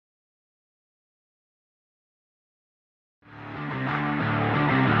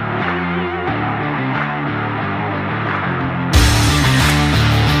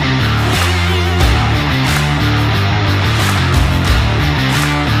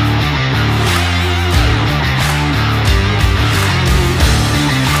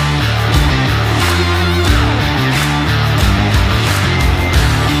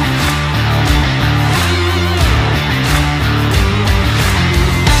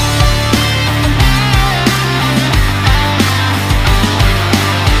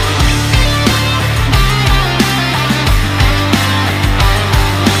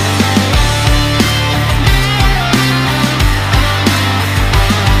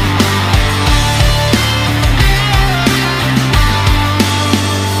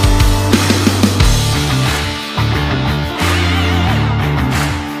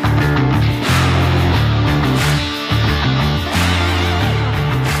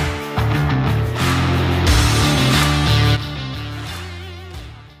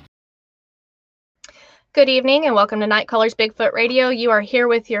Good evening and welcome to Night Callers Bigfoot Radio. You are here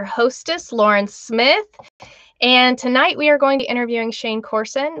with your hostess, Lauren Smith. And tonight we are going to be interviewing Shane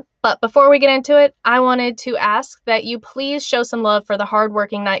Corson. But before we get into it, I wanted to ask that you please show some love for the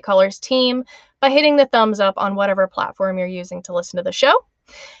hardworking Night Callers team by hitting the thumbs up on whatever platform you're using to listen to the show.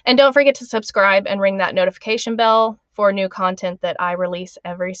 And don't forget to subscribe and ring that notification bell for new content that I release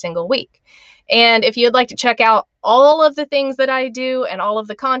every single week. And if you'd like to check out all of the things that I do and all of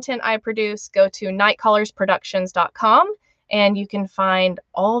the content I produce, go to nightcallersproductions.com and you can find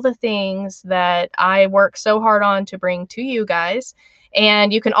all the things that I work so hard on to bring to you guys.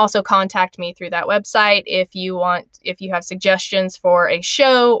 And you can also contact me through that website if you have suggestions for a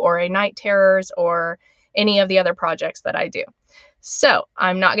show or a Night Terrors or any of the other projects that I do. So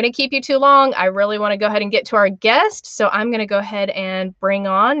I'm not going to keep you too long. I really want to go ahead and get to our guest. So I'm going to go ahead and bring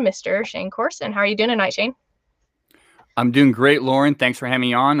on Mr. Shane Corson. How are you doing tonight, Shane? I'm doing great, Lauren. Thanks for having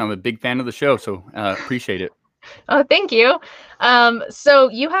me on. I'm a big fan of the show, so appreciate it. Oh, thank you. So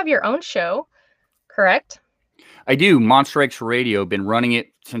you have your own show, correct? I do. Monster X Radio. Been running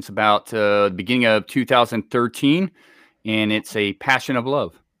it since about the beginning of 2013, and it's a passion of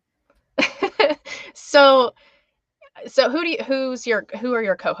love. So who are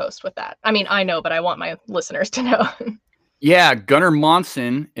your co-hosts with that? I mean, I know, but I want my listeners to know. Yeah, Gunnar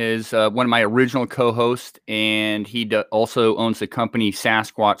Monson is one of my original co-hosts, and he also owns the company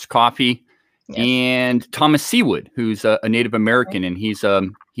Sasquatch Coffee. Yes. And Thomas Seawood, who's a Native American, and he does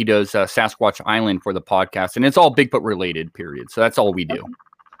Sasquatch Island for the podcast, and it's all Bigfoot related, period. So that's all we do.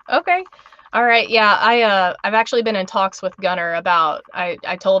 Okay. All right. Yeah, I've actually been in talks with Gunnar about, I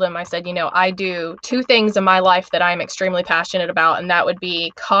told him, I said, I do two things in my life that I'm extremely passionate about, and that would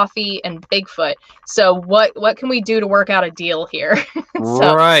be coffee and Bigfoot. So what can we do to work out a deal here?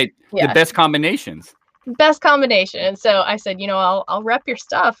 So, right. Yeah. The best combinations. Best combination. And so I said, I'll rep your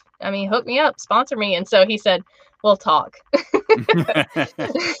stuff. I mean, hook me up, sponsor me. And so he said, we'll talk.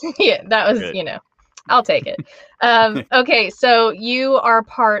 Yeah, that was, good. I'll take it. Okay, so you are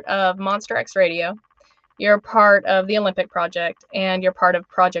part of Monster X Radio. You're part of the Olympic Project, and you're part of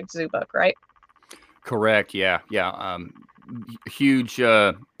Project Zoobook, right? Correct. Yeah. Huge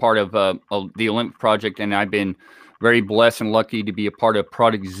part of the Olympic Project, and I've been very blessed and lucky to be a part of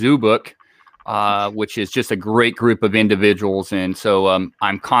Project Zoobook, which is just a great group of individuals. And so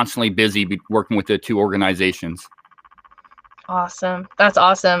I'm constantly busy working with the two organizations. Awesome. That's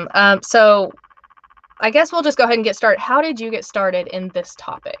awesome. So I guess we'll just go ahead and get started. How did you get started in this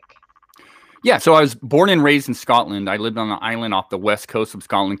topic? Yeah, so I was born and raised in Scotland. I lived on an island off the west coast of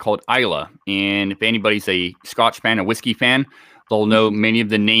Scotland called Islay. And if anybody's a Scotch fan, a whiskey fan, they'll know many of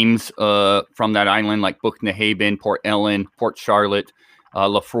the names from that island, like Buchnahaven, Port Ellen, Port Charlotte,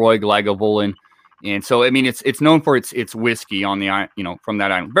 Lafroig, Lagavulin. And so, I mean, it's known for its whiskey on the, from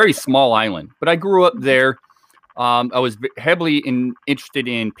that island. Very small island. But I grew up there. I was heavily interested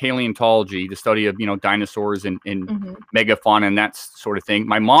in paleontology, the study of, dinosaurs and megafauna and that sort of thing.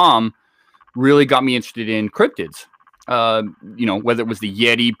 My mom really got me interested in cryptids, whether it was the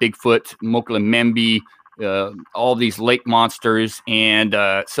Yeti, Bigfoot, Mokele-Mbembe, all these lake monsters. And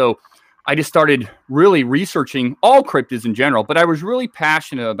so I just started really researching all cryptids in general, but I was really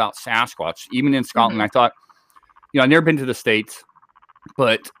passionate about Sasquatch, even in Scotland. I thought, I've never been to the States.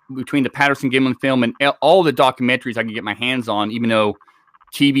 But between the Patterson-Gimlin film and all the documentaries I could get my hands on, even though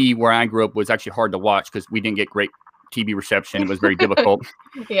TV where I grew up was actually hard to watch because we didn't get great TV reception. It was very difficult.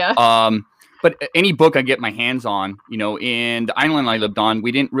 Yeah. But any book I get my hands on, in the island I lived on,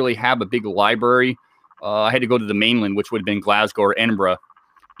 we didn't really have a big library. I had to go to the mainland, which would have been Glasgow or Edinburgh.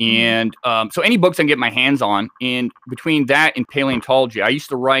 And so any books I can get my hands on, and between that and paleontology, I used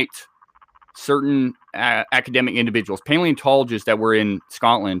to write certain academic individuals, paleontologists that were in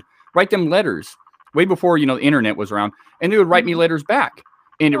Scotland, write them letters way before, the internet was around, and they would write me letters back.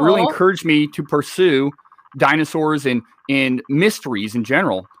 And it really encouraged me to pursue dinosaurs and mysteries in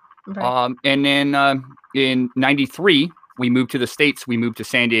general. Right. And then in 93, we moved to the States. We moved to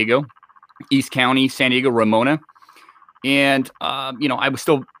San Diego, East County, San Diego, Ramona. And, I was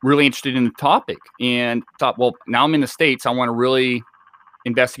still really interested in the topic and thought, well, now I'm in the States. I want to really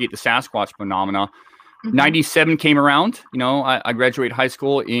investigate the Sasquatch phenomena. 97 came around, I graduated high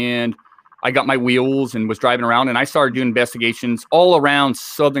school and I got my wheels and was driving around, and I started doing investigations all around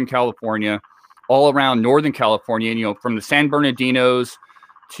Southern California, all around Northern California, from the San Bernardinos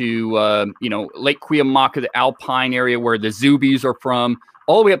to, Lake Cuyamaca, the Alpine area where the Zoobies are from,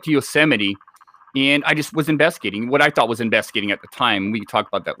 all the way up to Yosemite. And I just was investigating what I thought was investigating at the time. We can talk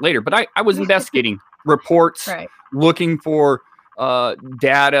about that later, but I was investigating reports, looking for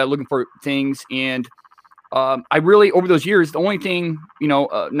data, looking for things. And I really, over those years, the only thing,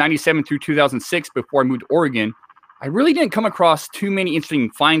 97 through 2006, before I moved to Oregon, I really didn't come across too many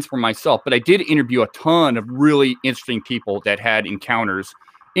interesting finds for myself, but I did interview a ton of really interesting people that had encounters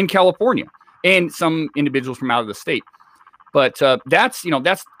in California and some individuals from out of the state. But that's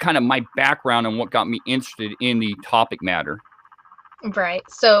kind of my background and what got me interested in the topic matter. Right.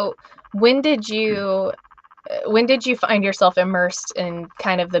 So when did you find yourself immersed in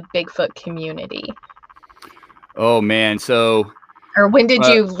kind of the Bigfoot community? Oh, man. So... Or when did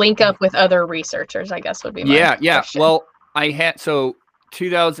you link up with other researchers, I guess would be my question. Well, I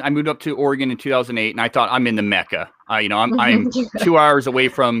moved up to Oregon in 2008, and I thought, I'm in the Mecca. I'm 2 hours away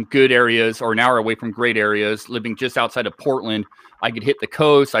from good areas, or an hour away from great areas, living just outside of Portland. I could hit the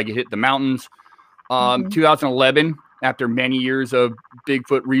coast. I could hit the mountains. 2011, after many years of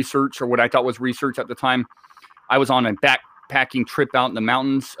Bigfoot research, or what I thought was research at the time, I was on a backpacking trip out in the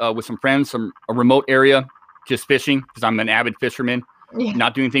mountains with some friends, a remote area, just fishing, because I'm an avid fisherman,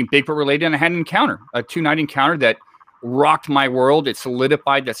 not doing anything Bigfoot related. And I had an encounter, a 2-night encounter that rocked my world. It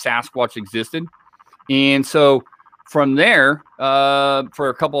solidified that Sasquatch existed. And so from there, for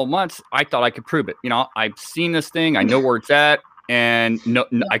a couple of months, I thought I could prove it. I've seen this thing. I know where it's at. And no,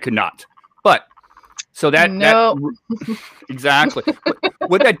 I could not. But so that exactly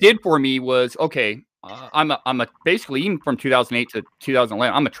what that did for me was, okay, I'm basically, even from 2008 to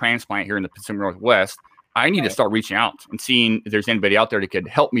 2011, I'm a transplant here in the Pacific Northwest. I need to start reaching out and seeing if there's anybody out there that could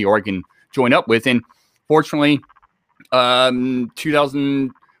help me or I can join up with. And fortunately, the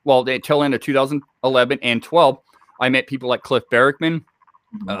tail end of 2011 and 12, I met people like Cliff Barackman,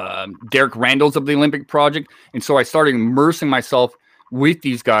 Derek Randles of the Olympic Project. And so I started immersing myself with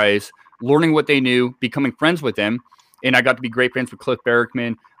these guys, learning what they knew, becoming friends with them. And I got to be great friends with Cliff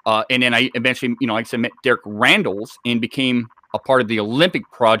Barackman. And then I eventually, like I said, met Derek Randles and became a part of the Olympic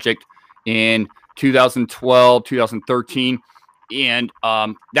Project in 2012, 2013. And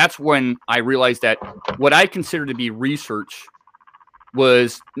that's when I realized that what I considered to be research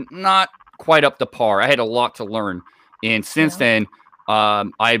was not quite up to par. I had a lot to learn. And since then,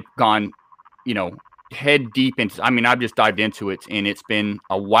 I've gone, head deep into, I've just dived into it, and it's been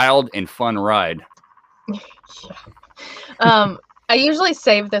a wild and fun ride. I usually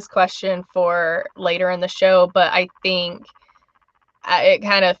save this question for later in the show, but I think it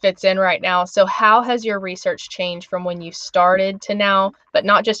kind of fits in right now. So how has your research changed from when you started to now? But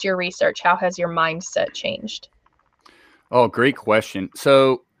not just your research, how has your mindset changed? Oh, great question.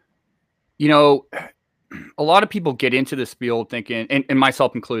 So, a lot of people get into this field thinking, and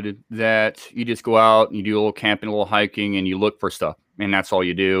myself included, that you just go out and you do a little camping, a little hiking, and you look for stuff. And that's all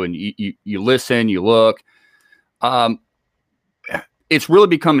you do. And you listen, you look. It's really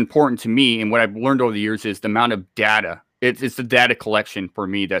become important to me. And what I've learned over the years is the amount of data. It's the data collection for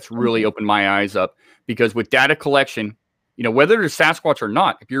me that's really opened my eyes up, because with data collection, whether there's Sasquatch or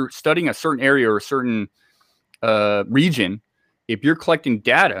not, if you're studying a certain area or a certain region, if you're collecting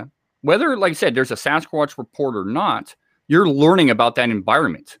data, whether, like I said, there's a Sasquatch report or not, you're learning about that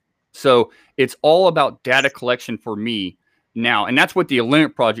environment. So it's all about data collection for me now. And that's what the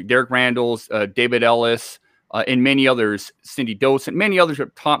Olympic Project, Derek Randles, David Ellis, and many others, Cindy Dose, and many others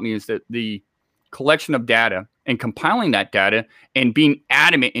have taught me, is that the collection of data and compiling that data and being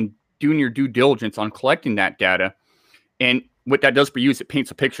adamant and doing your due diligence on collecting that data. And what that does for you is it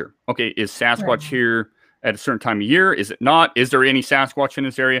paints a picture. Okay, is Sasquatch here at a certain time of year? Is it not? Is there any Sasquatch in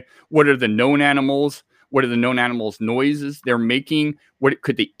this area? What are the known animals? What are the known animals' noises they're making? What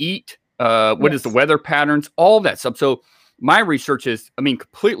could they eat? What is the weather patterns? All that stuff. So my research is,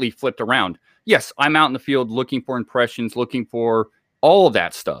 completely flipped around. Yes, I'm out in the field looking for impressions, looking for all of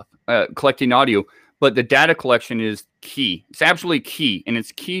that stuff, collecting audio. But the data collection is key. It's absolutely key. And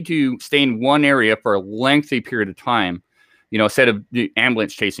it's key to stay in one area for a lengthy period of time. Instead of the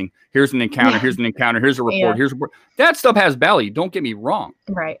ambulance chasing, here's an encounter, here's an encounter, here's a report, here's a report. That stuff has value. Don't get me wrong.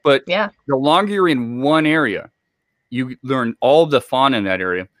 Right. But the longer you're in one area, you learn all of the fauna in that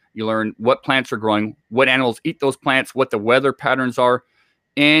area. You learn what plants are growing, what animals eat those plants, what the weather patterns are.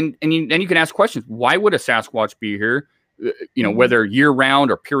 And then you can ask questions. Why would a Sasquatch be here? Whether year round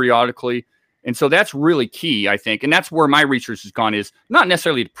or periodically. And so that's really key, I think. And that's where my research has gone, is not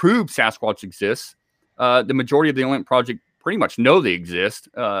necessarily to prove Sasquatch exists. The majority of the Olympic Project pretty much know they exist.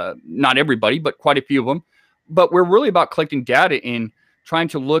 Not everybody, but quite a few of them. But we're really about collecting data and trying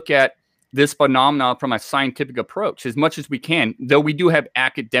to look at this phenomenon from a scientific approach as much as we can, though we do have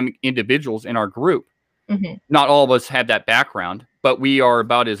academic individuals in our group. Not all of us have that background, but we are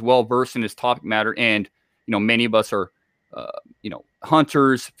about as well versed in this topic matter. And, many of us are,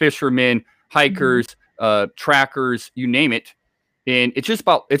 hunters, fishermen, hikers, trackers, you name it. And it's just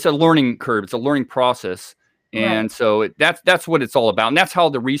it's a learning curve. It's a learning process. And so that's what it's all about. And that's how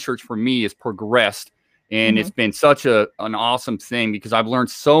the research for me has progressed. And it's been such an awesome thing because I've learned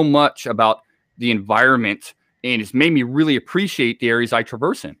so much about the environment, and it's made me really appreciate the areas I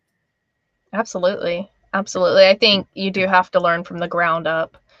traverse in. Absolutely. Absolutely. I think you do have to learn from the ground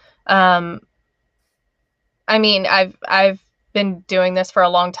up. I mean, I've been doing this for a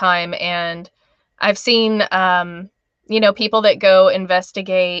long time, and I've seen, you know, people that go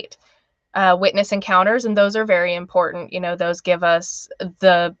investigate witness encounters, and those are very important. You know, those give us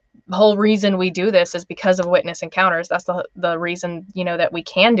the whole reason we do this is because of witness encounters. That's the reason, you know, that we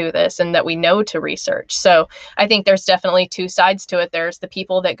can do this and that we know to research. So I think there's definitely two sides to it. There's the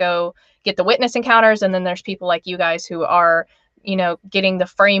people that go get the witness encounters, and then there's people like you guys who are, you know, getting the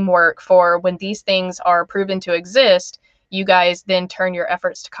framework for when these things are proven to exist. You guys then turn your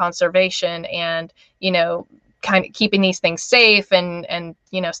efforts to conservation and, you know, kind of keeping these things safe and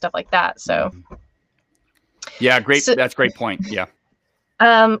you know, stuff like that. So yeah, great. So, that's a great point. Yeah.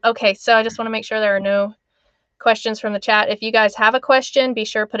 Okay, so I just want to make sure there are no questions from the chat. If you guys have a question, be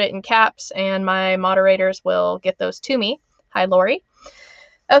sure to put it in caps and my moderators will get those to me. Hi, Lori.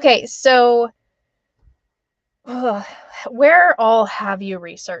 Okay, so where all have you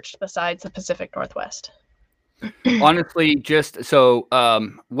researched besides the Pacific Northwest? Honestly, just so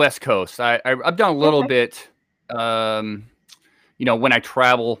West Coast. I've done a little bit, you know, when I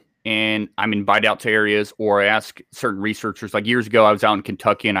travel and I'm invited out to areas or I ask certain researchers. Like years ago, I was out in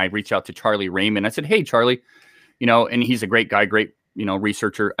Kentucky and I reached out to Charlie Raymond. I said, hey, Charlie, you know, and he's a great guy, great, you know,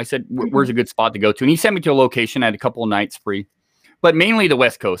 researcher. I said, where's a good spot to go to? And he sent me to a location. I had a couple of nights free, but mainly the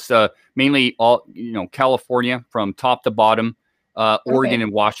West Coast, mainly all, you know, California from top to bottom, Oregon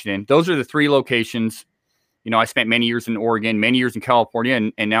and Washington. Those are the three locations. You know, I spent many years in Oregon, many years in California,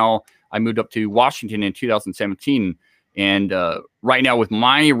 and now I moved up to Washington in 2017. And right now with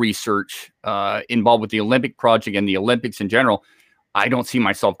my research involved with the Olympic project and the Olympics in general, I don't see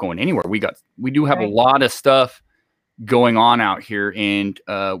myself going anywhere. We do have a lot of stuff going on out here, and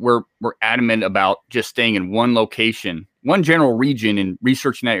we're adamant about just staying in one location, one general region, and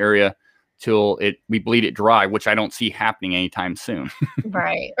researching that area till we bleed it dry, which I don't see happening anytime soon.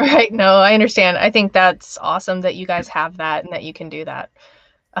 Right. No, I understand. I think that's awesome that you guys have that and that you can do that.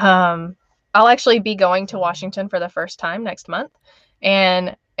 I'll actually be going to Washington for the first time next month,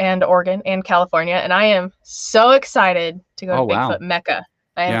 and Oregon and California, and I am so excited to go to Bigfoot Mecca.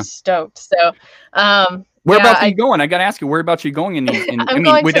 I am stoked. So, whereabouts are you going? I got to ask you, whereabouts are you going in these?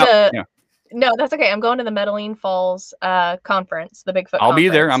 No, that's okay. I'm going to the Medellin Falls conference, the Bigfoot I'll conference. be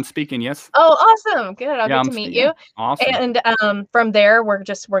there. I'm speaking, yes. Oh, awesome. Good. I'll get to meet you. Awesome. And from there, we're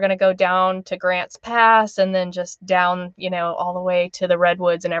going to go down to Grants Pass and then just down, you know, all the way to the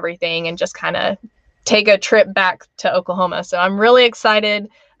Redwoods and everything, and just kind of take a trip back to Oklahoma. So I'm really excited.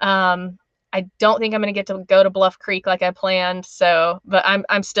 I don't think I'm going to get to go to Bluff Creek like I planned. So, but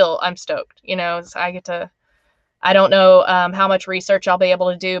I'm stoked, you know, so I don't know how much research I'll be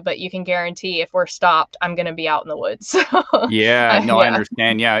able to do, but you can guarantee if we're stopped, I'm going to be out in the woods. So, I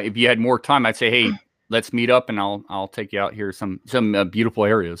understand. Yeah. If you had more time, I'd say, hey, let's meet up and I'll take you out here some beautiful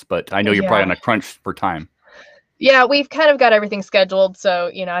areas, but I know you're probably on a crunch for time. Yeah, we've kind of got everything scheduled. So,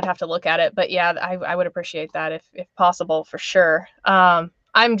 you know, I'd have to look at it, but yeah, I would appreciate that if possible, for sure.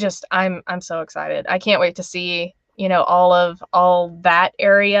 I'm so excited. I can't wait to see, you know, all that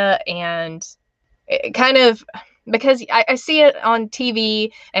area, and it kind of, because I see it on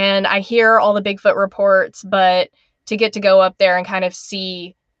TV and I hear all the Bigfoot reports, but to get to go up there and kind of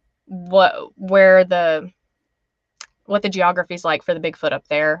see what the geography's like for the Bigfoot up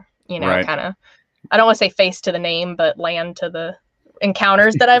there, you know, kind of, I don't want to say face to the name, but land to the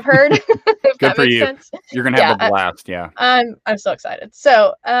encounters that I've heard. If Good that for makes you. Sense. You're going to have a blast. Yeah. I'm so excited.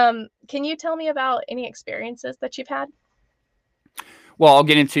 So, can you tell me about any experiences that you've had? Well, I'll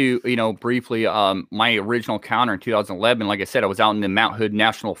get into, you know, briefly, my original encounter in 2011. Like I said, I was out in the Mount Hood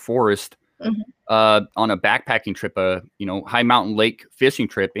National Forest on a backpacking trip, you know, high mountain lake fishing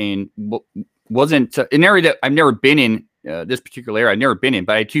trip, and wasn't an area that I've never been in, this particular area I've never been in,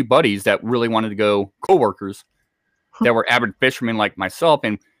 but I had two buddies that really wanted to go, coworkers that were avid fishermen like myself,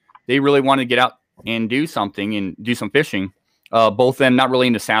 and they really wanted to get out and do something and do some fishing. Both of them not really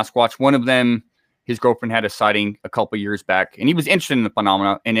into Sasquatch. One of them, his girlfriend had a sighting a couple of years back, and he was interested in the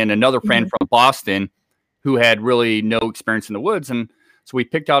phenomena. And then another friend from Boston who had really no experience in the woods. And so we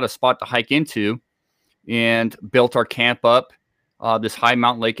picked out a spot to hike into and built our camp up, this high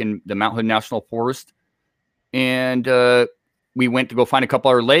mountain lake in the Mount Hood National Forest. And we went to go find a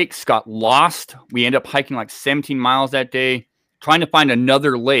couple other lakes, got lost. We ended up hiking like 17 miles that day, trying to find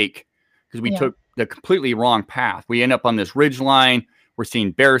another lake because we took the completely wrong path. We end up on this ridge line. We're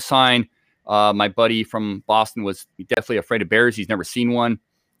seeing bear sign. My buddy from Boston was definitely afraid of bears. He's never seen one.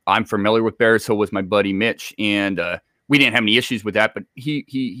 I'm familiar with bears. So was my buddy Mitch. And we didn't have any issues with that, but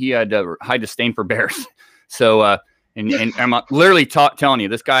he had high disdain for bears. So, and I'm literally telling you,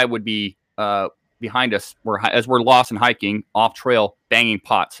 this guy would be behind us as we're lost and hiking off trail, banging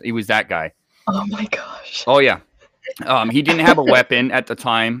pots. He was that guy. Oh my gosh. Oh yeah. He didn't have a weapon at the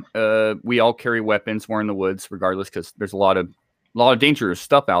time. We all carry weapons. We're in the woods regardless, because there's a lot of dangerous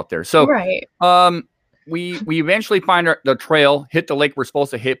stuff out there. So right. We eventually find the trail, hit the lake we're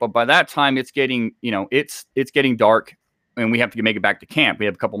supposed to hit, but by that time it's getting, it's getting dark, and we have to make it back to camp. We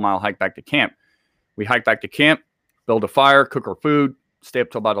have a couple mile hike back to camp. We hike back to camp, build a fire, cook our food, stay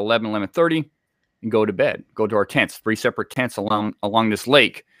up till about 11:30, and go to bed. Go to our tents, 3 separate tents along this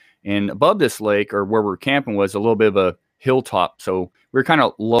lake. And above this lake, or where we're camping, was a little bit of a hilltop. So we're kind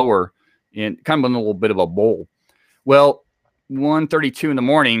of lower and kind of in a little bit of a bowl. Well, 1:32 in the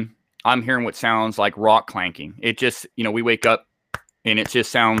morning, I'm hearing what sounds like rock clanking. It just, we wake up and it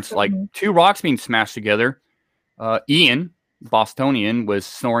just sounds like 2 rocks being smashed together. Ian, Bostonian, was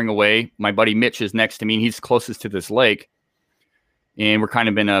snoring away. My buddy Mitch is next to me, and he's closest to this lake. And we're kind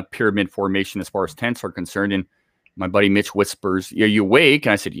of in a pyramid formation as far as tents are concerned. And my buddy Mitch whispers, "Are you awake?"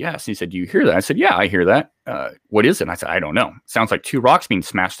 And I said, "Yes." And he said, "Do you hear that?" I said, "Yeah, I hear that." What is it? And I said, "I don't know. Sounds like 2 rocks being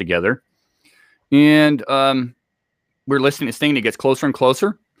smashed together." And we're listening to this thing, and it gets closer and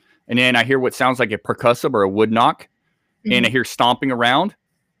closer. And then I hear what sounds like a percussive or a wood knock. Mm-hmm. And I hear stomping around.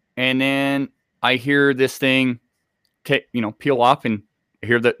 And then I hear this thing peel off, and I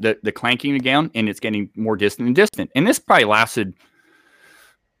hear the clanking again, and it's getting more distant and distant. And this probably lasted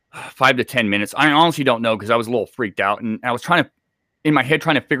 5 to 10 minutes. I honestly don't know, because I was a little freaked out, and I was trying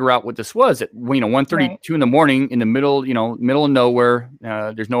to figure out what this was at 1:32 in the morning, in the middle of nowhere.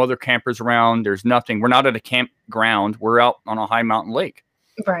 There's no other campers around. There's nothing. We're not at a campground. We're out on a high mountain lake.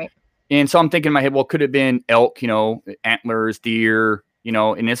 Right. And so I'm thinking in my head, well, could it have been elk, antlers, deer,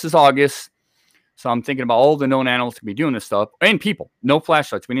 and this is August. So I'm thinking about all the known animals to be doing this stuff, and people. No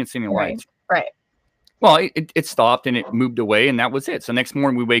flashlights. We didn't see any lights. Right. Well, it stopped, and it moved away, and that was it. So next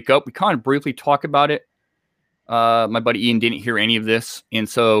morning we wake up, we kind of briefly talk about it. My buddy Ian didn't hear any of this. And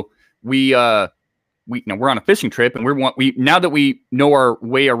so we're on a fishing trip, and now that we know our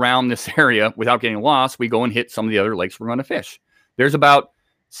way around this area without getting lost, we go and hit some of the other lakes we're going to fish. There's about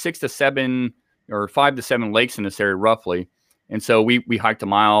 6 to 7 or 5 to 7 lakes in this area roughly. And so we hiked a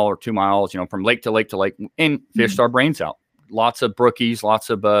mile or 2 miles, from lake to lake to lake, and fished our brains out. Lots of brookies, lots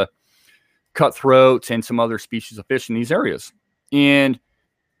of cutthroats, and some other species of fish in these areas. And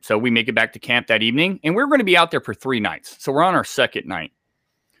so we make it back to camp that evening, and we're going to be out there for 3 nights. So we're on our second night.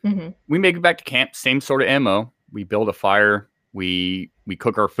 Mm-hmm. We make it back to camp, same sort of MO. We build a fire. We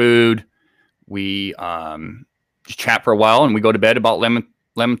cook our food. We just chat for a while, and we go to bed about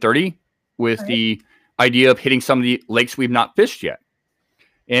 11:30 with the idea of hitting some of the lakes we've not fished yet.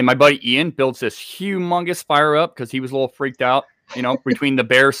 And my buddy Ian builds this humongous fire up, because he was a little freaked out, between the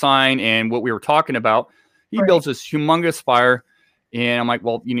bear sign and what we were talking about. He builds this humongous fire. And I'm like,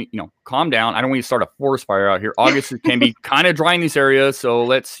 well, calm down. I don't want you to start a forest fire out here. August can be kind of dry in these areas. So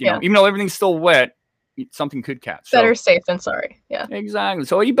let's, even though everything's still wet, something could catch. Better safe than sorry. Yeah, exactly.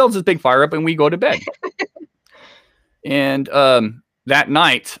 So he builds this big fire up, and we go to bed. And that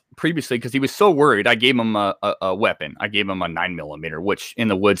night previously, because he was so worried, I gave him a weapon. I gave him a 9mm, which in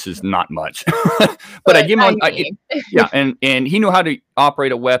the woods is not much. But I gave him and he knew how to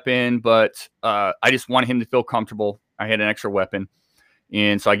operate a weapon, but I just wanted him to feel comfortable. I had an extra weapon.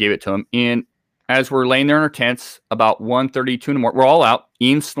 And so I gave it to him. And as we're laying there in our tents, about 1:32 in the morning, we're all out,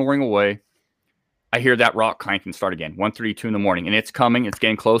 Ian's snoring away. I hear that rock clanking start again, 1:32 in the morning. And it's coming. It's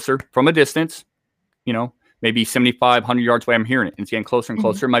getting closer from a distance, maybe 75, 100 yards away. I'm hearing it. And it's getting closer and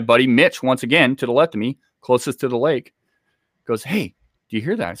closer. Mm-hmm. My buddy Mitch, once again, to the left of me, closest to the lake, goes, "Hey, do you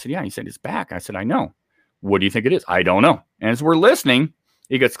hear that?" I said, "Yeah." He said, "It's back." I said, "I know." "What do you think it is?" "I don't know." And as we're listening,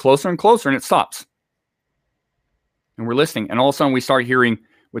 it gets closer and closer, and it stops. And we're listening, and all of a sudden we start hearing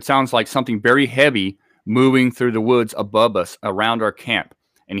what sounds like something very heavy moving through the woods above us around our camp.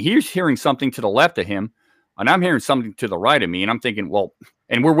 And he's hearing something to the left of him, and I'm hearing something to the right of me. And I'm thinking, well,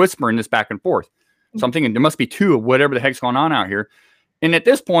 and we're whispering this back and forth. So I'm thinking there must be 2 of whatever the heck's going on out here. And at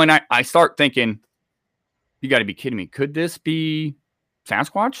this point, I start thinking, you got to be kidding me. Could this be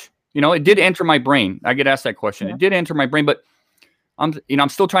Sasquatch? It did enter my brain. I get asked that question. Yeah. It did enter my brain, but I'm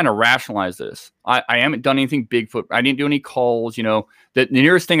still trying to rationalize this. I haven't done anything Bigfoot. I didn't do any calls. The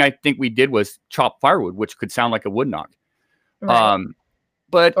nearest thing I think we did was chop firewood, which could sound like a wood knock. Right.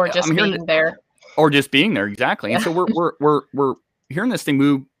 But or just being there. Or just being there, exactly. Yeah. And so we're hearing this thing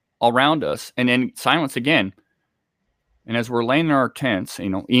move around us, and then silence again. And as we're laying in our tents,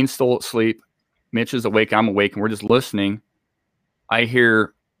 Ian's still asleep, Mitch is awake, I'm awake, and we're just listening. I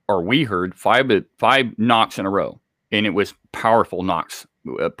hear, or we heard, five knocks in a row, and it was powerful knocks,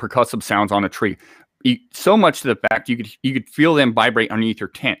 percussive sounds on a tree. So much to the fact you could feel them vibrate underneath your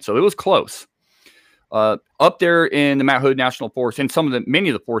tent. So it was close. Up there in the Mount Hood National Forest, and many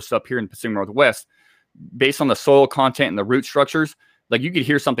of the forests up here in the Pacific Northwest, based on the soil content and the root structures, like you could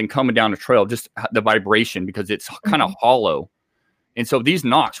hear something coming down the trail, just the vibration, because it's kind of hollow. And so these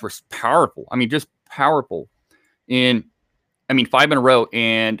knocks were powerful. I mean, just powerful. And I mean, 5 in a row,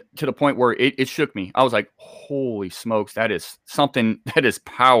 and to the point where it shook me. I was like, holy smokes, that is something, that is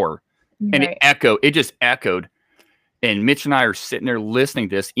power. Right. And it just echoed. And Mitch and I are sitting there listening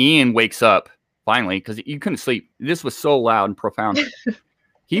to this. Ian wakes up finally, because you couldn't sleep. This was so loud and profound.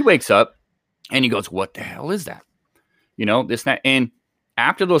 He wakes up and he goes, what the hell is that? This, that. And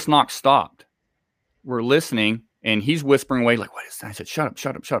after those knocks stopped, we're listening, and he's whispering away, like, what is that? I said, shut up,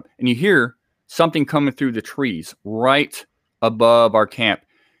 shut up, shut up. And you hear something coming through the trees right above our camp,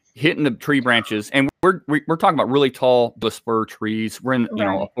 hitting the tree branches. And we're talking about really tall spur trees. We're in,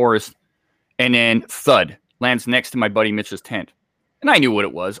 a forest. And then thud lands next to my buddy Mitch's tent. And I knew what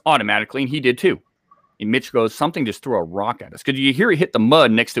it was automatically, and he did too. And Mitch goes, something just threw a rock at us. Because you hear it hit the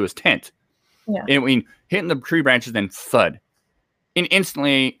mud next to his tent. Yeah. And I mean, hitting the tree branches, then thud. And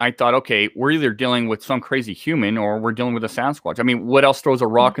instantly I thought, okay, we're either dealing with some crazy human or we're dealing with a Sasquatch. I mean, what else throws a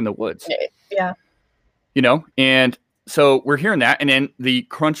rock in the woods? Yeah. And so we're hearing that. And then the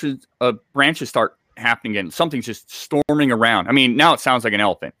crunches of branches start happening again. Something's just storming around. I mean, now it sounds like an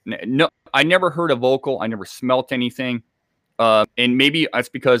elephant. No, I never heard a vocal. I never smelt anything. And maybe that's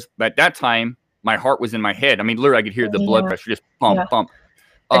because at that time, my heart was in my head. I mean, literally, I could hear the blood pressure just pump.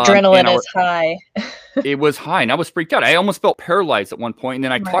 Adrenaline is high. It was high, and I was freaked out. I almost felt paralyzed at one point, and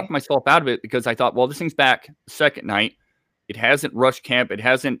then I talked myself out of it because I thought, well, this thing's back the second night. It hasn't rushed camp. It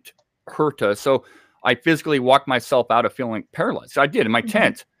hasn't hurt us. So I physically walked myself out of feeling paralyzed. So I did in my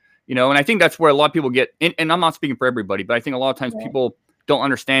tent, and I think that's where a lot of people get, and I'm not speaking for everybody, but I think a lot of times people don't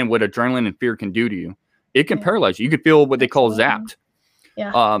understand what adrenaline and fear can do to you. It can paralyze you. You could feel what they call zapped.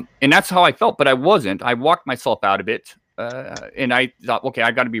 Yeah. And that's how I felt, but I wasn't. I walked myself out of it. And I thought, okay,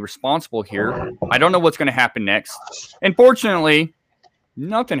 I got to be responsible here. I don't know what's going to happen next. And fortunately,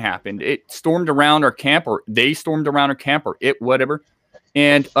 nothing happened. It stormed around our camp, or they stormed around our camp, or whatever.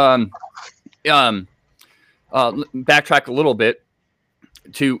 And backtrack a little bit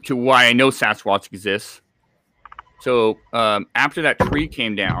to why I know Sasquatch exists. So after that tree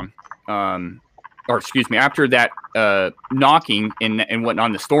came down, after that knocking and whatnot,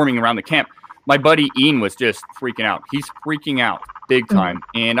 on the storming around the camp, my buddy Ian was just freaking out. He's freaking out big time.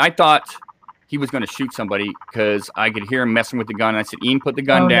 And I thought he was going to shoot somebody because I could hear him messing with the gun. I said, Ian, put the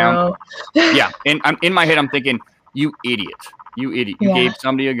gun down. No. Yeah. And in my head, I'm thinking, you idiot. You idiot. You gave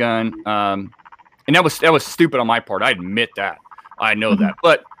somebody a gun. And that was stupid on my part. I admit that. I know that.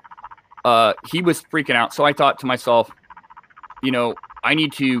 But he was freaking out. So I thought to myself, I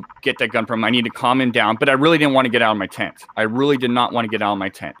need to get that gun from him. I need to calm him down. But I really didn't want to get out of my tent. I really did not want to get out of my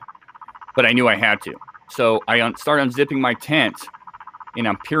tent. But I knew I had to. So I started unzipping my tent, and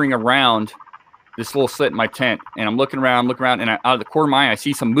I'm peering around this little slit in my tent. And I'm looking around, and out of the corner of my eye, I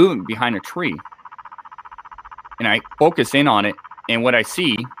see some movement behind a tree. And I focus in on it, and what I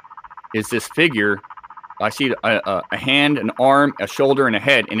see is this figure. I see a hand, an arm, a shoulder, and a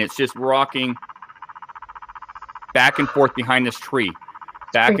head, and it's just rocking back and forth behind this tree.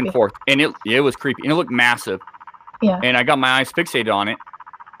 Back and forth. And it was creepy. And it looked massive. Yeah. And I got my eyes fixated on it.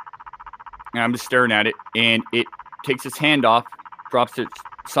 And I'm just staring at it, and it takes its hand off, drops its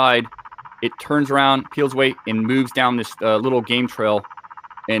side, it turns around, peels away, and moves down this little game trail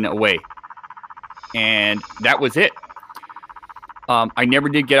and away. And that was it. I never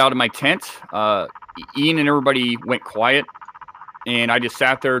did get out of my tent. Ian and everybody went quiet, and I just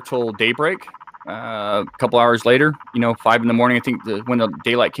sat there till daybreak. A couple hours later, 5 in the morning, I think, when the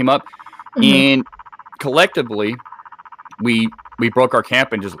daylight came up. And collectively, we broke our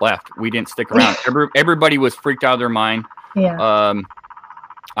camp and just left. We didn't stick around. Everybody was freaked out of their mind. Yeah.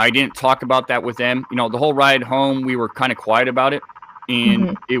 I didn't talk about that with them. The whole ride home, we were kind of quiet about it.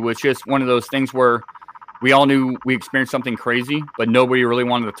 And it was just one of those things where we all knew we experienced something crazy, but nobody really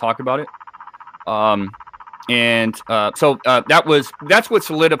wanted to talk about it. So that's what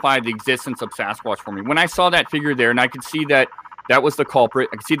solidified the existence of Sasquatch for me. When I saw that figure there, and I could see that was the culprit.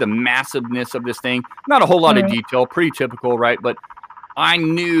 I could see the massiveness of this thing. Not a whole lot of detail, pretty typical, right? But I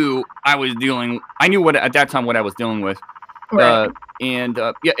knew at that time what I was dealing with. Right. And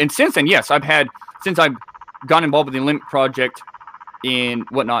since then, yes, since I've gotten involved with the Olympic Project, and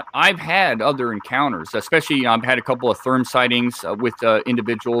whatnot, I've had other encounters, especially, I've had a couple of therm sightings with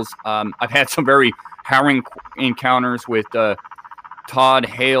individuals. I've had some very harrowing encounters with Todd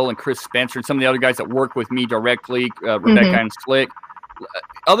Hale and Chris Spencer and some of the other guys that work with me directly, Rebecca and Slick.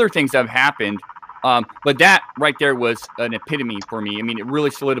 Other things have happened. But that right there was an epitome for me. I mean, it really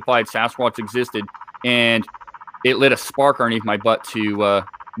solidified Sasquatch existed, and it lit a spark underneath my butt to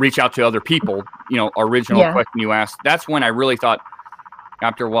reach out to other people. You know, original question you asked. That's when I really thought,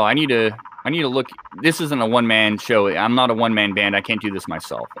 after a while, I need to look. This isn't a one-man show. I'm not a one-man band. I can't do this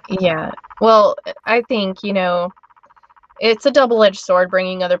myself. Yeah. Well, I think, you know, it's a double-edged sword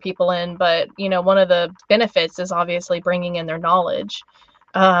bringing other people in, but, you know, one of the benefits is obviously bringing in their knowledge,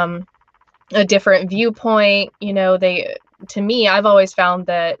 a different viewpoint. You know, to me, I've always found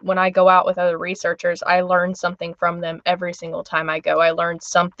that when I go out with other researchers, I learn something from them every single time I go. I learn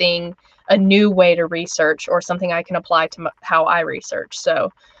something, a new way to research, or something I can apply to how I research.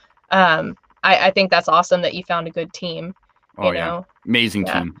 So I think that's awesome that you found a good team. Oh, yeah.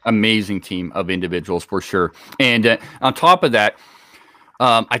 Amazing team of individuals for sure. And on top of that,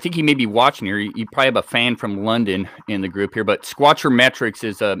 I think he may be watching here. You probably have a fan from London in the group here, but Squatcher Metrics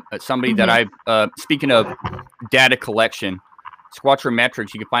is somebody that I've, speaking of data collection, Squatcher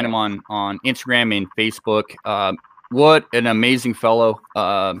Metrics, you can find him on Instagram and Facebook. What an amazing fellow.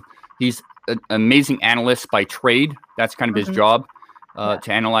 He's an amazing analyst by trade. That's kind of his job,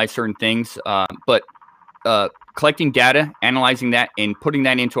 to analyze certain things. But collecting data, analyzing that, and putting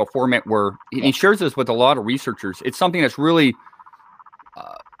that into a format where he shares this with a lot of researchers. It's something that's really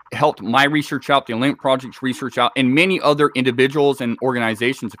helped my research out, the Olymp Project's research out, and many other individuals and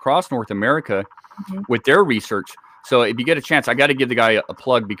organizations across North America with their research. So if you get a chance, I got to give the guy a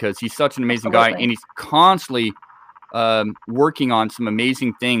plug, because he's such an amazing guy, and he's constantly working on some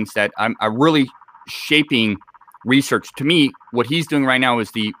amazing things that I'm really shaping research. To me, what he's doing right now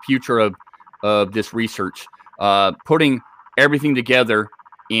is the future of this research, putting everything together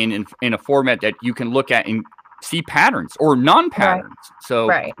in a format that you can look at and see patterns or non-patterns.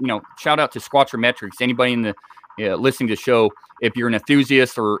 So, you know, shout out to Squatcher Metrics. Anybody in the listening to the show, if you're an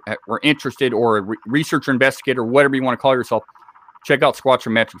enthusiast or interested, or a researcher, investigator, whatever you want to call yourself, check out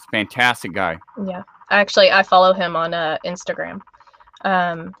Squatcher Metrics. Fantastic guy. Yeah. Actually, I follow him on Instagram.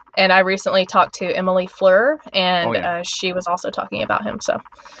 And I recently talked to Emily Fleur, and she was also talking about him. So,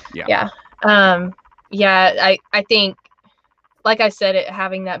 I think, like I said,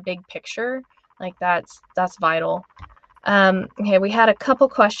 having that big picture, like that's vital. Okay, we had a couple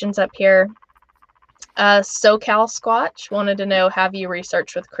questions up here. SoCal Squatch wanted to know, have you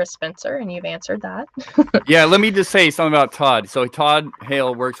researched with Chris Spencer? And you've answered that. Yeah, let me just say something about Todd. So Todd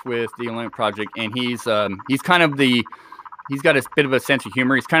Hale works with the Olymp Project, and he's kind of he's got a bit of a sense of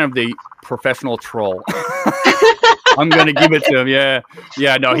humor. He's kind of the professional troll. I'm gonna give it to him.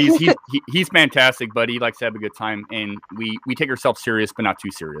 Yeah. No, he's fantastic, but he likes to have a good time, and we take ourselves serious, but not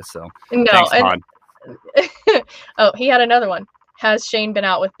too serious. So thanks, Todd. Oh, he had another one. Has Shane been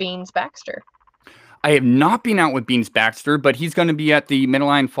out with Beans Baxter? I have not been out with Beans Baxter, but he's going to be at the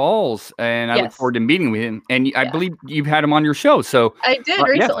Medline Falls, and I look forward to meeting with him. And I believe you've had him on your show. So I did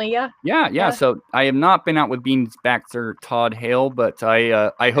recently. Yeah. So I have not been out with Beans Baxter, Todd Hale, but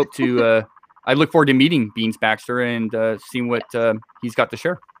I hope to. I look forward to meeting Beans Baxter and seeing what he's got to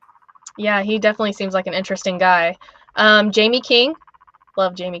share. Yeah, he definitely seems like an interesting guy. Jamie King,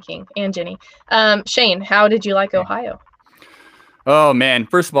 love Jamie King and Jenny. Shane, how did you like Ohio? Oh man,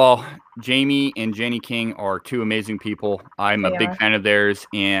 first of all, Jamie and Jenny King are two amazing people. I'm a big fan of theirs,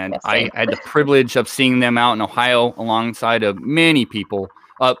 and I had the privilege of seeing them out in Ohio alongside of many people.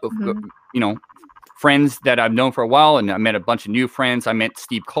 You know, friends that I've known for a while, and I met a bunch of new friends. I met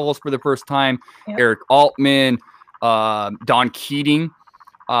Steve Coles for the first time, Eric Altman, Don Keating.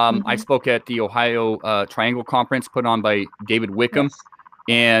 I spoke at the Ohio Triangle Conference put on by David Wickham,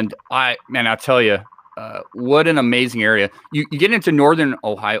 and I'll tell you, what an amazing area. You get into northern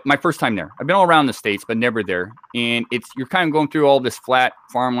Ohio. My first time there. I've been all around the states, but never there. And you're kind of going through all this flat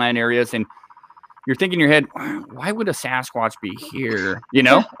farmland areas, and you're thinking in your head, why would a Sasquatch be here? You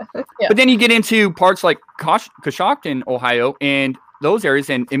know? But then you get into parts like Coshocton, Ohio, and those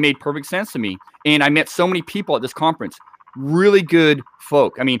areas, and it made perfect sense to me. And I met so many people at this conference. Really good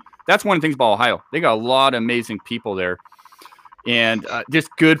folk. I mean, that's one of the things about Ohio. They got a lot of amazing people there. And just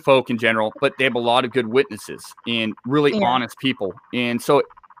good folk in general, but they have a lot of good witnesses and really honest people. And so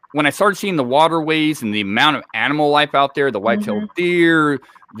when I started seeing the waterways and the amount of animal life out there, the white-tailed deer,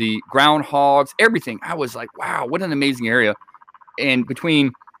 the groundhogs, everything, I was like, wow, what an amazing area. And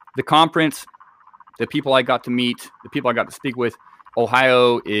between the conference, the people I got to meet, the people I got to speak with,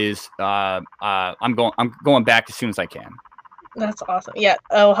 Ohio is I'm going back as soon as I can. That's awesome. Yeah,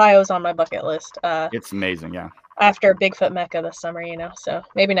 Ohio's on my bucket list. It's amazing. Yeah. After Bigfoot Mecca this summer, so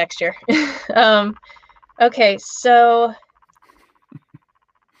maybe next year. Okay, so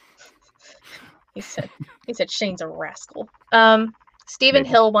he said Shane's a rascal. Stephen Maybe.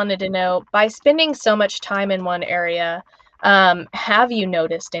 Hill wanted to know, by spending so much time in one area, have you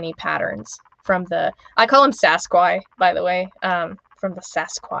noticed any patterns from I call him Sasquatch, by the way, from the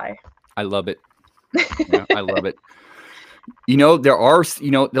Sasquatch. I love it. Yeah, I love it. There are,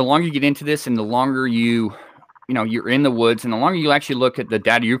 the longer you get into this and the longer you're in the woods and the longer you actually look at the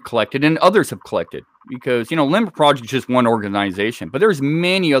data you've collected and others have collected, because, Limb Project is just one organization, but there's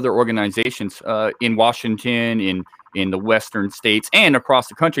many other organizations in Washington, in the Western states and across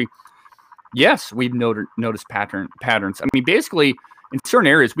the country. Yes, we've noticed patterns. I mean, basically in certain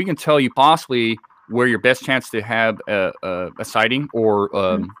areas, we can tell you possibly where your best chance to have a sighting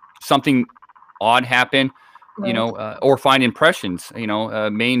or something odd happen, Right. or find impressions,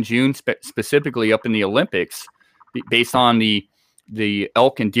 May and June specifically up in the Olympics, based on the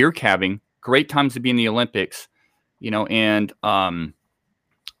elk and deer calving. Great times to be in the Olympics, and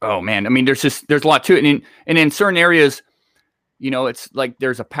oh man, I mean, there's a lot to it. And in certain areas, it's like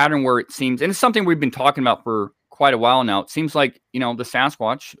there's a pattern where it seems, and it's something we've been talking about for quite a while now. It seems like, the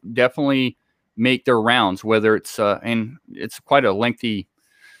Sasquatch definitely make their rounds, whether it's, and it's quite a lengthy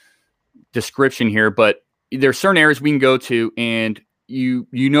description here, but there's certain areas we can go to and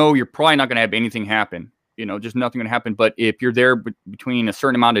you're probably not going to have anything happen, just nothing going to happen. But if you're there between a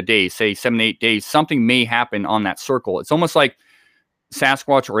certain amount of days, say 7 to 8 days, something may happen on that circle. It's almost like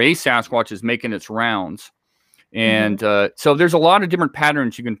Sasquatch or a Sasquatch is making its rounds. And so there's a lot of different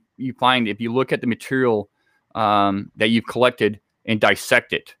patterns you find if you look at the material that you've collected and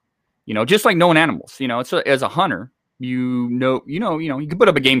dissect it. Just like knowing animals. It's as a hunter, you can put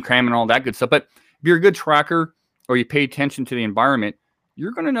up a game cam and all that good stuff. But if you're a good tracker or you pay attention to the environment,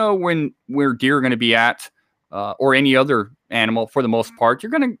 you're going to know where deer are going to be at, or any other animal for the most part.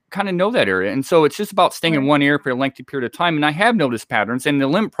 You're going to kind of know that area. And so it's just about staying in one area for a lengthy period of time. And I have noticed patterns, and the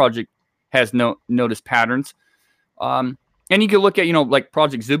Limb Project has noticed patterns. And you can look at, like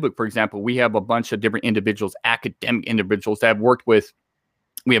Project Zubik, for example. We have a bunch of different individuals, academic individuals that have worked with.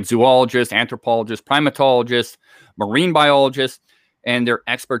 We have zoologists, anthropologists, primatologists, marine biologists, and they're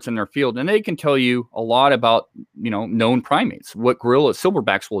experts in their field. And they can tell you a lot about, known primates, what gorillas,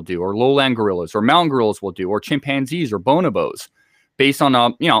 silverbacks will do, or lowland gorillas, or mountain gorillas will do, or chimpanzees, or bonobos, based on,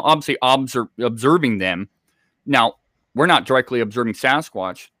 obviously observing them. Now, we're not directly observing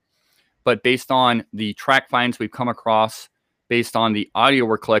Sasquatch, but based on the track finds we've come across, based on the audio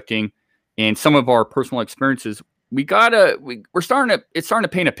we're collecting, and some of our personal experiences, it's starting to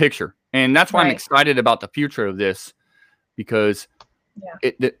paint a picture. And that's why I'm excited about the future of this, because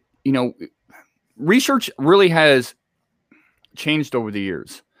research really has changed over the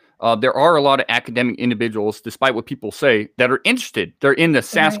years. There are a lot of academic individuals, despite what people say, that are interested. They're in the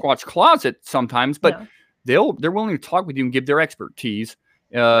Sasquatch closet sometimes, but they're willing to talk with you and give their expertise,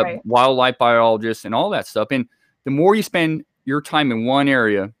 wildlife biologists and all that stuff. And the more you spend your time in one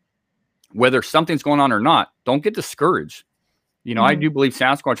area, whether something's going on or not, don't get discouraged. I do believe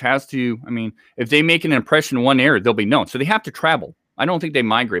Sasquatch has to, if they make an impression in one area, they'll be known. So they have to travel. I don't think they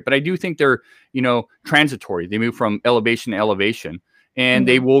migrate, but I do think they're, transitory. They move from elevation to elevation, and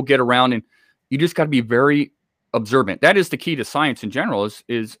they will get around, and you just got to be very observant. That is the key to science in general,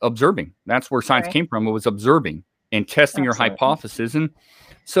 is observing. That's where science came from. It was observing and testing your hypothesis. And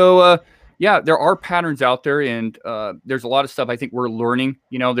so, there are patterns out there, and there's a lot of stuff I think we're learning.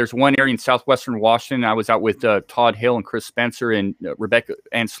 There's one area in southwestern Washington. I was out with Todd Hill and Chris Spencer and Rebecca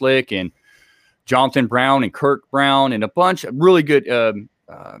Ann Slick and Jonathan Brown and Kirk Brown and a bunch of really good,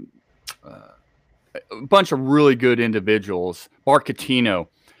 individuals. Bart Catino.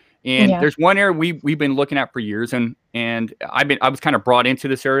 And there's one area we've been looking at for years, and I was kind of brought into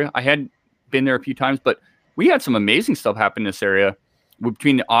this area. I hadn't been there a few times, but we had some amazing stuff happen in this area,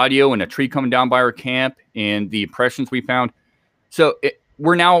 between the audio and a tree coming down by our camp and the impressions we found. So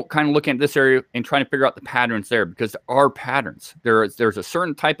we're now kind of looking at this area and trying to figure out the patterns there, because there are patterns. There's a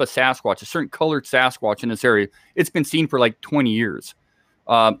certain type of Sasquatch, a certain colored Sasquatch in this area. It's been seen for like 20 years,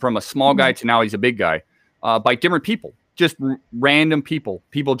 from a small guy to now he's a big guy, by different people, just random people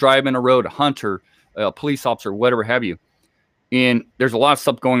driving a road, a hunter, a police officer, whatever have you. And there's a lot of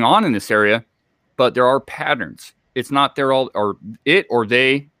stuff going on in this area, but there are patterns. It's not there all, or it or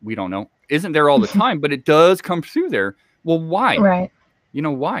they, we don't know, isn't there all the time, but it does come through there. Well, why? Right.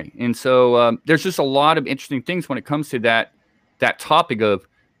 Why? And so there's just a lot of interesting things when it comes to that topic of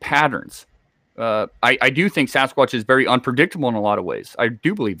patterns. I do think Sasquatch is very unpredictable in a lot of ways. I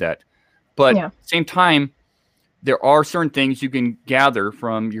do believe that. But at the same time, there are certain things you can gather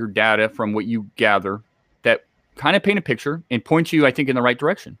from your data, from what you gather, that kind of paint a picture and point you, I think, in the right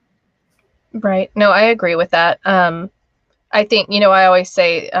direction. Right. No, I agree with that. I think, I always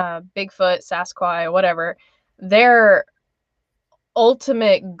say Bigfoot, Sasquatch, whatever, their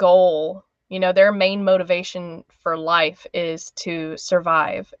ultimate goal, their main motivation for life is to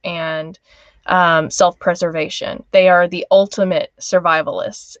survive and self-preservation. They are the ultimate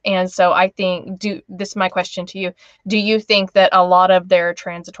survivalists. And so I think, this is my question to you. Do you think that a lot of their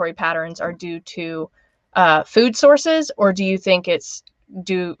transitory patterns are due to food sources, or do you think it's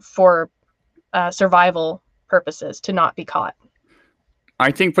due for survival purposes to not be caught?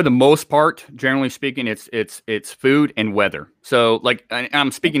 I think for the most part, generally speaking, it's food and weather. So, like,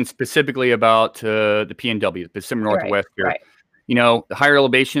 I'm speaking specifically about the PNW, the Pacific Northwest here. Right. The higher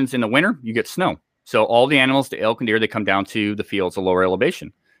elevations in the winter, you get snow. So all the animals, the elk and deer, they come down to the fields, a lower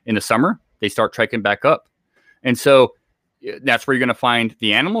elevation. In the summer, they start trekking back up. And so that's where you're going to find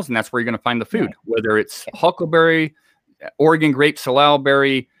the animals, and that's where you're going to find the food, right. Whether it's huckleberry, Oregon grape, salal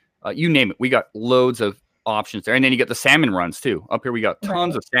berry, you name it. We got loads of options there. And then you get the salmon runs too. Up here we got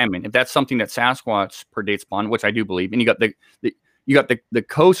tons of salmon. If that's something that Sasquatch predates upon, which I do believe, and you got the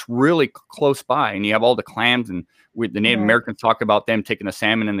coast really close by, and you have all the clams, and the Native Americans talk about them taking the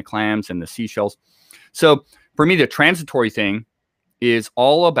salmon and the clams and the seashells. So for me, the transitory thing is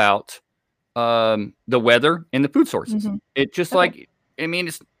all about the weather and the food sources. It just like, I mean,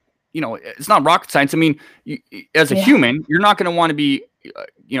 it's not rocket science. I mean, as a human, you're not going to want to be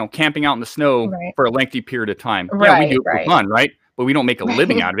camping out in the snow for a lengthy period of time. Yeah, we do it for fun, right? But we don't make a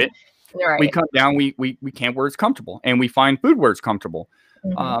living out of it. We come down, we camp where it's comfortable, and we find food where it's comfortable.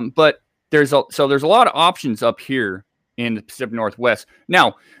 But there's a lot of options up here in the Pacific Northwest.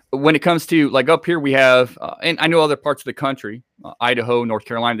 Now, when it comes to like up here, we have, and I know other parts of the country, Idaho, North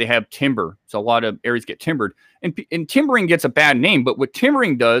Carolina, they have timber. So a lot of areas get timbered, and timbering gets a bad name. But what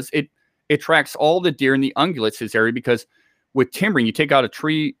timbering does, it attracts all the deer and the ungulates to this area, because with timbering, you take out a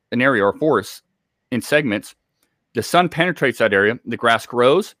tree, an area, or a forest in segments, the sun penetrates that area, the grass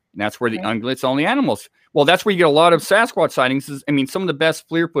grows, and that's where the ungulates, all the animals. Well, that's where you get a lot of Sasquatch sightings. Some of the best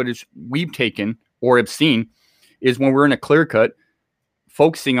FLIR footage we've taken or have seen is when we're in a clear cut,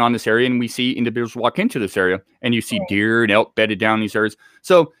 focusing on this area, and we see individuals walk into this area, and you see deer and elk bedded down in these areas.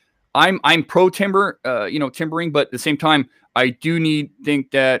 So I'm pro timber, timbering, but at the same time, I do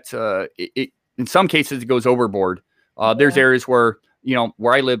think that it in some cases it goes overboard. There's areas where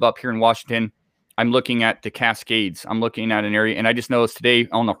I live up here in Washington, I'm looking at the Cascades. I'm looking at an area, and I just noticed today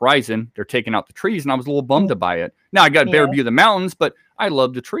on the horizon, they're taking out the trees, and I was a little bummed by it. Now I got a better view of the mountains, but I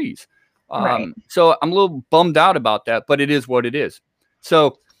love the trees. So I'm a little bummed out about that, but it is what it is.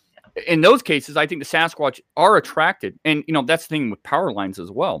 So in those cases, I think the Sasquatch are attracted. And, that's the thing with power lines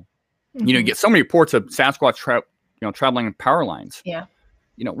as well. You get so many reports of Sasquatch traveling in power lines.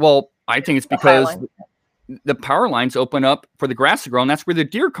 Well, I think it's because the power lines open up for the grass to grow, and that's where the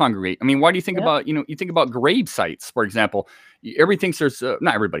deer congregate. I mean, why do you think about, you think about grave sites, for example? Everybody thinks there's,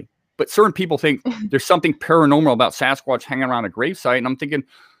 not everybody, but certain people think there's something paranormal about Sasquatch hanging around a grave site. And I'm thinking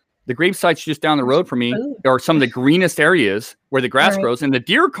the grave sites just down the road from me are some of the greenest areas where the grass grows, and the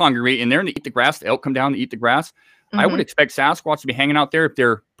deer congregate in there and they eat the grass. The elk come down to eat the grass. I would expect Sasquatch to be hanging out there if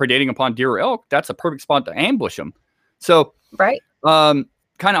they're predating upon deer or elk. That's a perfect spot to ambush them. So, kind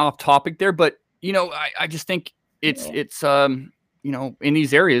of off topic there, but I just think it's in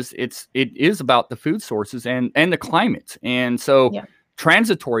these areas, it is about the food sources and the climate. And so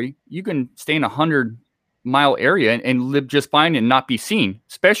transitory, you can stay in 100-mile area and live just fine and not be seen,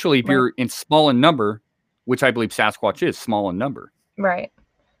 especially if you're in small in number, which I believe Sasquatch is small in number. Right.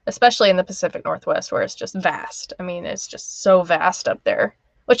 Especially in the Pacific Northwest, where it's just vast. I mean, it's just so vast up there,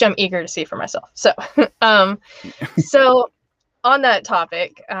 which I'm eager to see for myself. So, so on that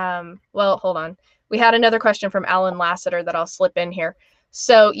topic, well, hold on. We had another question from Alan Lassiter that I'll slip in here.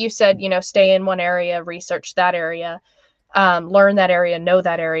 So you said, stay in one area, research that area, learn that area, know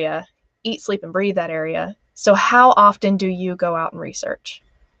that area, eat, sleep, and breathe that area. So how often do you go out and research?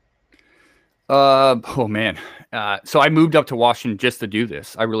 Oh man. So I moved up to Washington just to do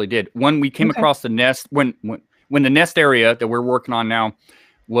this. I really did. When we came across the nest, when the nest area that we're working on now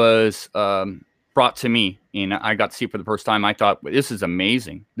was, brought to me and I got to see it for the first time, I thought, this is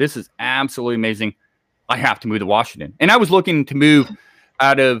amazing. This is absolutely amazing. I have to move to Washington. And I was looking to move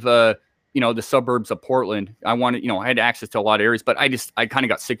out of, the suburbs of Portland. I wanted, I had access to a lot of areas, but I kind of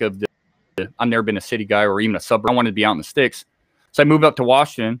got sick of I've never been a city guy or even a suburb. I wanted to be out in the sticks. So I moved up to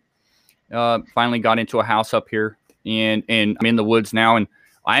Washington, finally got into a house up here, and I'm in the woods now, and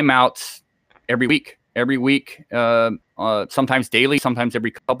I'm out every week on sometimes daily, sometimes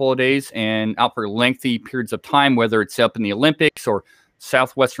every couple of days, and out for lengthy periods of time, whether it's up in the Olympics or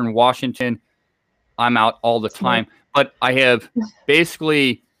southwestern Washington. I'm out all the time. But I have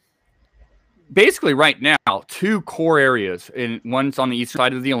basically right now 2 core areas, and one's on the east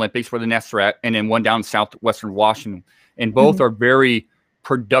side of the Olympics where the nests are at, and then one down in southwestern Washington. And both are very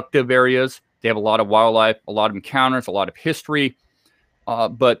productive areas. They have a lot of wildlife, a lot of encounters, a lot of history,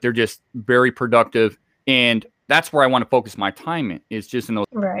 but they're just very productive. And that's where I want to focus my time in, is just in those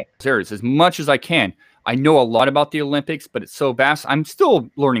areas as much as I can. I know a lot about the Olympics, but it's so vast. I'm still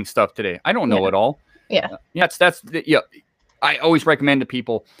learning stuff today. I don't know it all. I always recommend to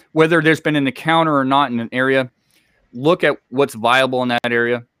people, whether there's been an encounter or not in an area, look at what's viable in that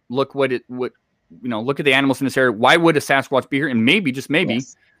area. Look look at the animals in this area. Why would a Sasquatch be here? And maybe, just maybe,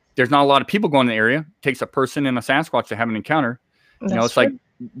 there's not a lot of people going to the area. It takes a person and a Sasquatch to have an encounter. It's true. Like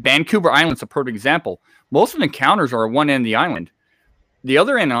Vancouver Island's a perfect example. Most of the encounters are at one end of the island. The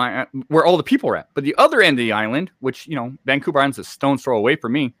other end, where all the people are at. But the other end of the island, which, Vancouver Island's a stone's throw away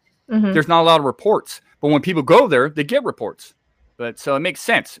from me, there's not a lot of reports. But when people go there, they get reports. But so it makes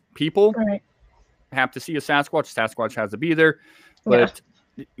sense. People have to see a Sasquatch. Sasquatch has to be there. But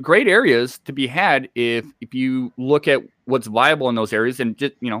great areas to be had if you look at what's viable in those areas, and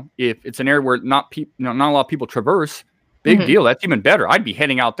just, if it's an area where not a lot of people traverse, big deal. That's even better. I'd be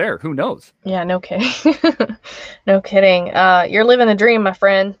heading out there. Who knows? Yeah, no kidding. No kidding. You're living the dream, my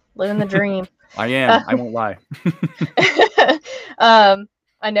friend. Living the dream. I am. I won't lie.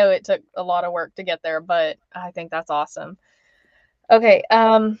 I know it took a lot of work to get there, but I think that's awesome. Okay.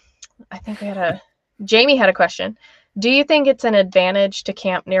 I think Jamie had a question. Do you think it's an advantage to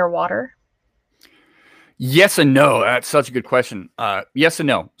camp near water? Yes and no. That's such a good question. Yes and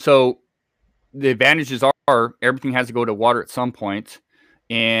no. So the advantages are everything has to go to water at some point.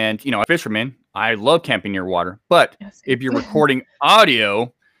 And, a fisherman, I love camping near water. But if you're recording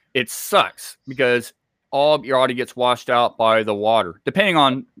audio, it sucks because all of your audio gets washed out by the water. Depending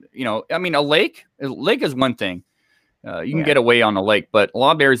on, a lake is one thing. You can get away on a lake, but a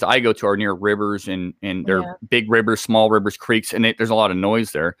lot of areas I go to are near rivers and they're big rivers, small rivers, creeks, and there's a lot of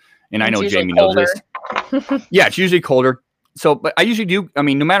noise there. And I know Jamie knows this. Yeah, it's usually colder. So, but I usually do.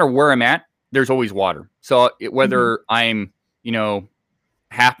 No matter where I'm at, there's always water. So whether I'm,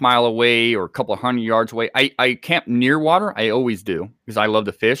 half mile away or a couple of 100 yards away, I camp near water. I always do because I love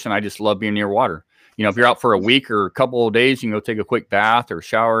to fish and I just love being near water. If you're out for a week or a couple of days, you can go take a quick bath or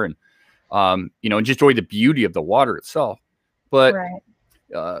shower and, and just enjoy the beauty of the water itself. But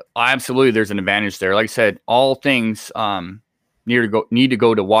absolutely, there's an advantage there. Like I said, all things need to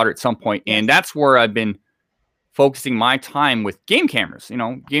go to water at some point. And that's where I've been focusing my time with game cameras.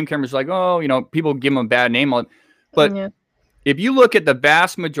 Game cameras like, people give them a bad name. But if you look at the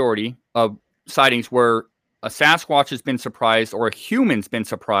vast majority of sightings where a Sasquatch has been surprised or a human's been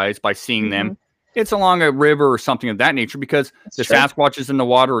surprised by seeing them, it's along a river or something of that nature because the Sasquatch is in the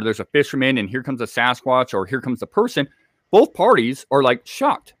water or there's a fisherman and here comes a Sasquatch or here comes the person. Both parties are like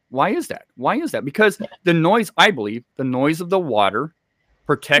shocked. Why is that? Because the noise, I believe, the noise of the water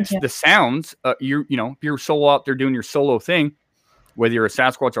protects the sounds. If you're solo out there doing your solo thing, whether you're a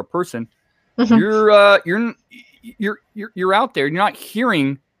Sasquatch or person, you're out there. You're not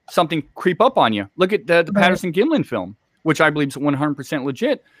hearing something creep up on you. Look at the Patterson-Gimlin film, which I believe is 100%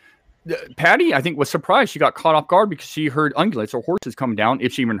 legit. Patty, I think, was surprised. She got caught off guard because she heard ungulates or horses come down,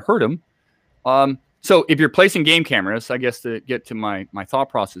 if she even heard them. So if you're placing game cameras, I guess to get to my thought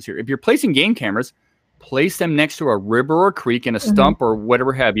process here, if you're placing game cameras, place them next to a river or a creek in a stump or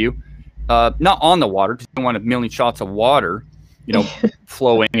whatever have you, not on the water because you don't want a million shots of water,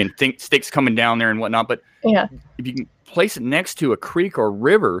 flowing and sticks coming down there and whatnot. But if you can place it next to a creek or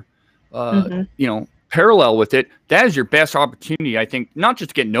river, parallel with it, that is your best opportunity, I think, not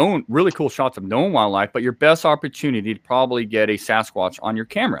just to get really cool shots of known wildlife, but your best opportunity to probably get a Sasquatch on your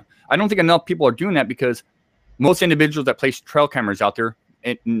camera. I don't think enough people are doing that because most individuals that place trail cameras out there,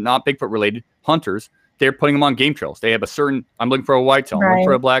 and not Bigfoot related, hunters, they're putting them on game trails. They have I'm looking for a whitetail, I'm looking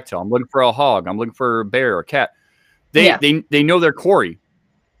for a blacktail, I'm looking for a hog, I'm looking for a bear or a cat. They know their quarry.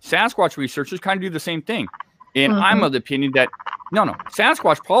 Sasquatch researchers kind of do the same thing. And I'm of the opinion that, no,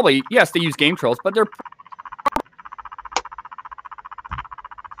 Sasquatch probably, yes, they use game trails, but they're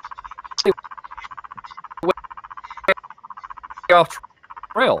off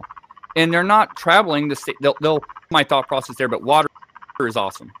trail. And they're not traveling the state. They'll my thought process there, but water is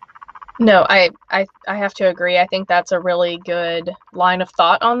awesome. No, I have to agree. I think that's a really good line of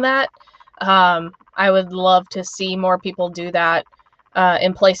thought on that. I would love to see more people do that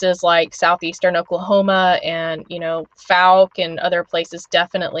in places like southeastern Oklahoma and, Fouke and other places.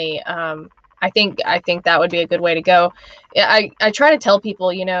 Definitely I think that would be a good way to go. I try to tell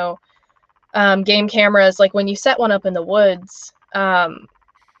people, you know, game cameras, like when you set one up in the woods,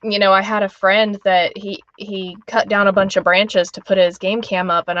 you know, I had a friend that he cut down a bunch of branches to put his game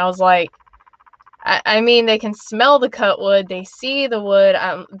cam up, and I was like, I mean, they can smell the cut wood, they see the wood,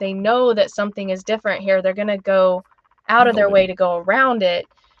 they know that something is different here. They're gonna go out of their way to go around it.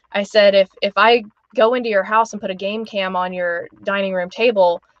 I said, if I go into your house and put a game cam on your dining room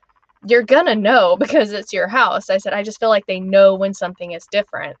table, you're gonna know because it's your house. I said, I just feel like they know when something is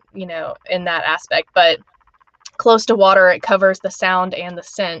different, you know, in that aspect. But close to water, it covers the sound and the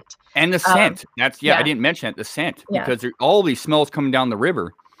scent. And the scent. That's I didn't mention it, the scent, because all these smells coming down the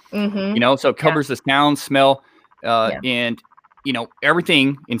river. Mm-hmm. You know, so it covers the sound, smell, and you know,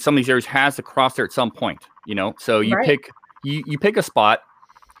 everything in some of these areas has to cross there at some point. You know, so you pick a spot,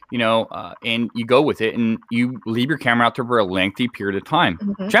 you know, and you go with it, and you leave your camera out there for a lengthy period of time.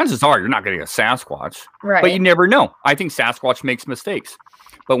 Mm-hmm. Chances are you're not going to get a Sasquatch, right? But you never know. I think Sasquatch makes mistakes,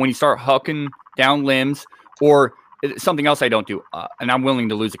 but when you start hucking down limbs, or something else I don't do, and I'm willing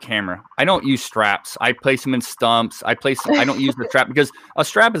to lose a camera, I don't use straps. I place them in stumps. I don't use the strap, because a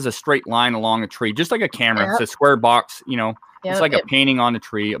strap is a straight line along a tree, just like a camera. It's a square box, you know. It's like a painting on a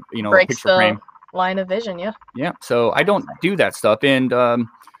tree, you know, a picture frame. Line of vision, yeah. So I don't do that stuff, and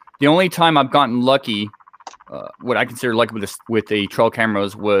the only time I've gotten lucky, what I consider lucky with the trail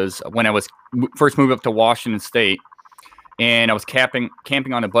cameras, was when I was first moved up to Washington State, and I was camping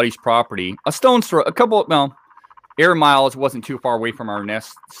on a buddy's property, a stone's throw, air miles. Wasn't too far away from our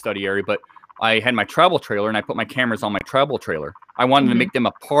nest study area, but I had my travel trailer, and I put my cameras on my travel trailer. I wanted to make them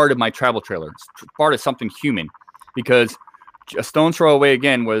a part of my travel trailer, part of something human, because a stone's throw away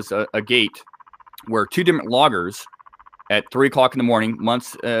again was a gate where two different loggers at 3 o'clock in the morning,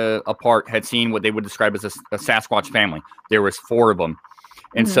 months apart, had seen what they would describe as a Sasquatch family. There was 4 of them.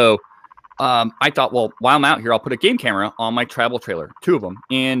 And so I thought, well, while I'm out here, I'll put a game camera on my travel trailer, 2 of them.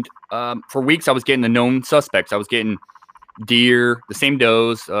 And for weeks, I was getting the known suspects. I was getting deer, the same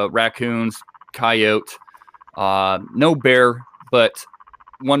does, raccoons, coyote, no bear. But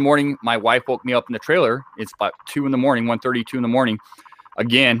one morning, my wife woke me up in the trailer. It's about 2 in the morning, 1:30, 2 in the morning.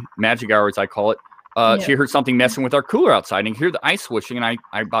 Again, magic hour, as I call it. She heard something messing with our cooler outside, and hear the ice swishing, and I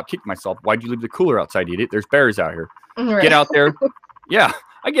about kicked myself. Why'd you leave the cooler outside, idiot? There's bears out here. Right. Get out there. Yeah,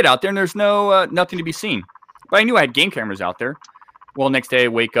 I get out there, and there's nothing to be seen. But I knew I had game cameras out there. Well, next day I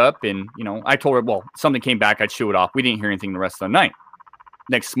wake up, and you know, I told her, well, something came back, I'd shoo it off. We didn't hear anything the rest of the night.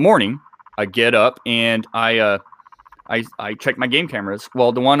 Next morning, I get up, and I checked my game cameras.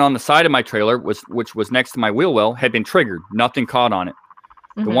 Well, the one on the side of my trailer, which was next to my wheel well, had been triggered. Nothing caught on it.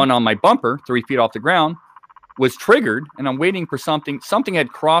 The one on my bumper, 3 feet off the ground, was triggered, and I'm waiting for something. Something had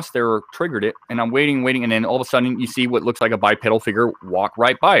crossed there or triggered it, and I'm waiting, and then all of a sudden you see what looks like a bipedal figure walk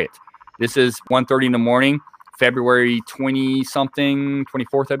right by it. This is 1:30 in the morning, February 20-something,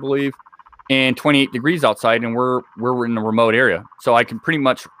 24th, I believe, and 28 degrees outside, and we're in a remote area. So I can pretty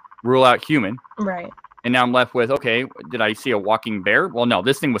much rule out human. Right. And now I'm left with, okay, did I see a walking bear? Well, no,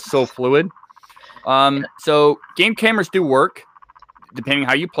 this thing was so fluid. So game cameras do work, depending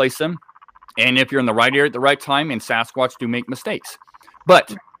how you place them, and if you're in the right area at the right time. And Sasquatch do make mistakes,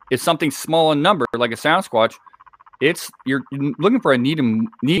 but if something's small in number, like a Sasquatch, you're looking for a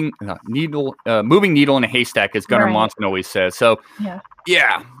moving needle in a haystack, as Gunnar Monson always says. So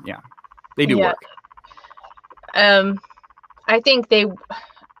yeah, they do work. I think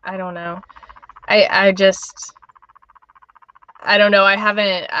I don't know. I don't know.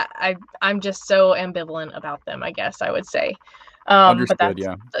 I'm just so ambivalent about them, I guess I would say. Understood, but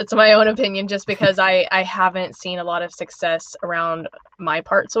that's my own opinion, just because I haven't seen a lot of success around my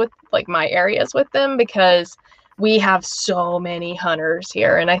parts with, like, my areas with them, because we have so many hunters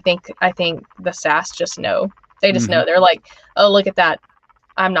here, and I think the Sass just know. They just know. They're like, oh, look at that.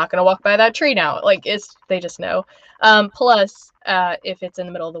 I'm not gonna walk by that tree now. Like, they just know. Plus, if it's in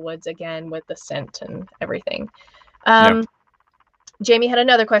the middle of the woods, again, with the scent and everything. Jamie had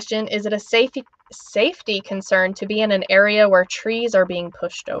another question. Is it a safety concern to be in an area where trees are being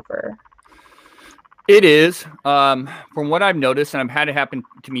pushed over? It is. From what I've noticed, and I've had it happen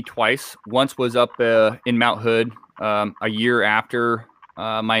to me twice. Once was up in Mount Hood, a year after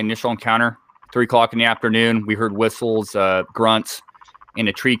my initial encounter. 3 o'clock in the afternoon, we heard whistles, grunts, and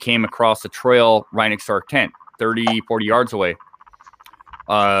a tree came across the trail right next to our tent, 30, 40 yards away.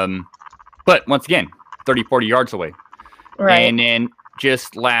 But once again, 30, 40 yards away. Right. And then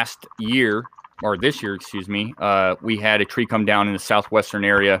just last year, or this year, excuse me, we had a tree come down in the southwestern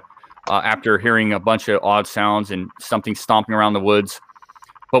area after hearing a bunch of odd sounds and something stomping around the woods.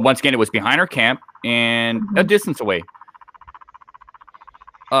 But once again, it was behind our camp and a distance away.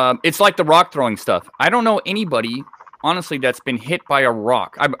 It's like the rock throwing stuff. I don't know anybody, honestly, that's been hit by a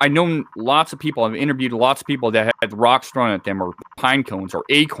rock. I know lots of people. I've interviewed lots of people that had rocks thrown at them, or pine cones, or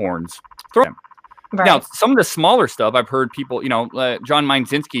acorns thrown at them. Right. Now, some of the smaller stuff, I've heard people, John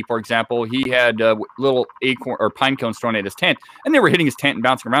Mindzinski, for example, he had little acorn or pine cones thrown at his tent, and they were hitting his tent and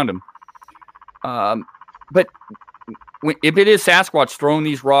bouncing around him. But if it is Sasquatch throwing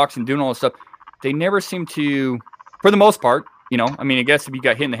these rocks and doing all this stuff, they never seem to, for the most part, I mean, I guess if you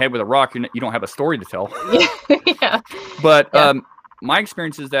got hit in the head with a rock, you don't have a story to tell. Yeah. But my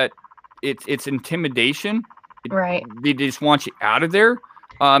experience is that it's intimidation. Right. They just want you out of there.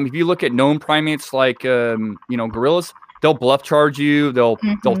 If you look at known primates like gorillas, they'll bluff charge you. They'll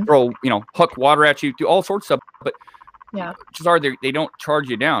throw hook water at you, do all sorts of stuff. But chances are they don't charge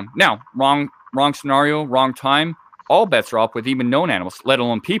you down. Now, wrong scenario, wrong time. All bets are off with even known animals, let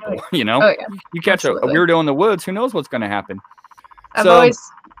alone people. Oh, yeah. You catch a weirdo in the woods, who knows what's going to happen?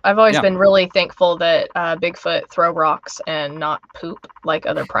 I've always been really thankful that Bigfoot throw rocks and not poop like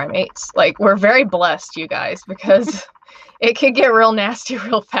other primates. Like, we're very blessed, you guys, because it could get real nasty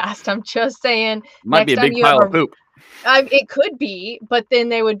real fast. I'm just saying. Might be a big pile of poop. It could be, but then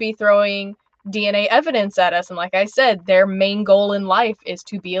they would be throwing DNA evidence at us. And like I said, their main goal in life is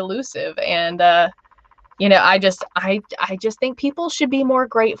to be elusive. And, I just think people should be more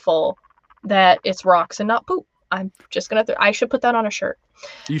grateful that it's rocks and not poop. I'm just I should put that on a shirt.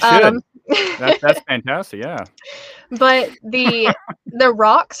 You should. That's fantastic. Yeah. But the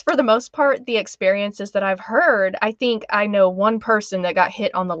rocks, for the most part, the experiences that I've heard, I think I know one person that got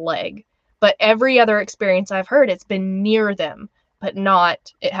hit on the leg, but every other experience I've heard, it's been near them, but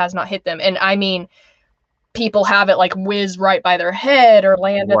it has not hit them. And I mean, people have it like whiz right by their head or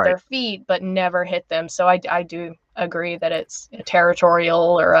land at their feet, but never hit them. So I do agree that it's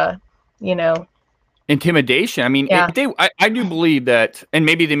territorial or intimidation. I mean, I do believe that, and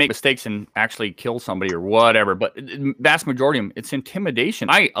maybe they make mistakes and actually kill somebody or whatever, but vast majority of them, it's intimidation.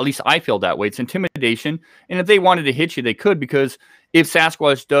 At least I feel that way. It's intimidation. And if they wanted to hit you, they could, because if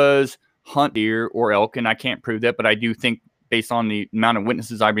Sasquatch does hunt deer or elk, and I can't prove that, but I do think based on the amount of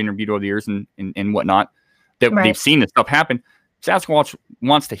witnesses I've interviewed over the years and whatnot, that they've seen this stuff happen, Sasquatch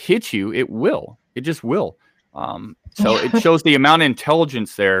wants to hit you, it will. It just will. So it shows the amount of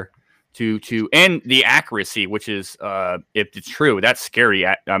intelligence there and the accuracy, which is, if it's true, that's scary.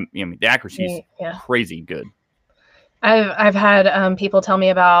 The accuracy is crazy good. I've had people tell me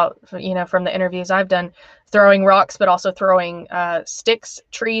about, from the interviews I've done, throwing rocks, but also throwing sticks,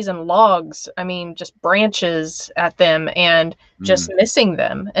 trees, and logs. I mean, just branches at them and just missing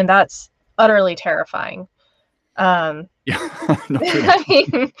them. And that's utterly terrifying. No, I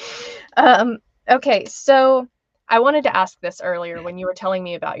mean, okay, so I wanted to ask this earlier when you were telling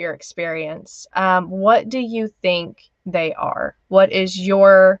me about your experience. What do you think they are? What is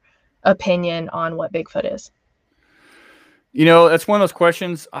your opinion on what Bigfoot is? That's one of those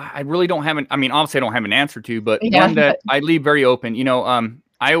questions I really don't have obviously I don't have an answer to, but one that I leave very open.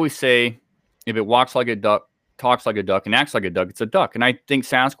 I always say, if it walks like a duck, talks like a duck, and acts like a duck, it's a duck. And I think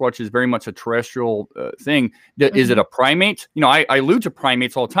Sasquatch is very much a terrestrial thing. Is it a primate? I allude to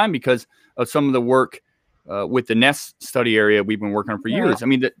primates all the time because of some of the work with the nest study area we've been working on for years. I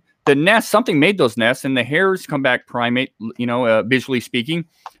mean, the nest, something made those nests, and the hairs come back primate, visually speaking.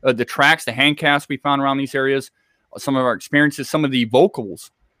 The tracks, the hand casts we found around these areas, some of our experiences, some of the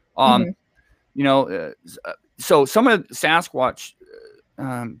vocals. So some of the Sasquatch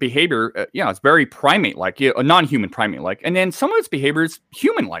behavior, it's very primate-like, a non-human primate-like. And then some of its behavior is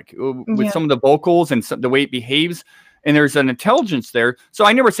human-like with some of the vocals and the way it behaves. And there's an intelligence there. So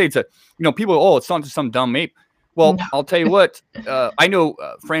I never say it's people, it's not just some dumb ape. Well, no. I'll tell you what, I know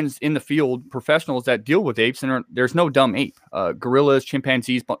friends in the field, professionals that deal with apes, and there's no dumb ape. Gorillas,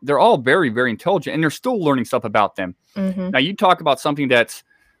 chimpanzees, they're all very, very intelligent, and they're still learning stuff about them. Now, you talk about something that's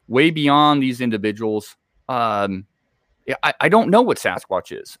way beyond these individuals. I don't know what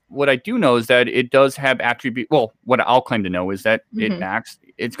Sasquatch is. What I do know is that it does have attributes. Well, what I'll claim to know is that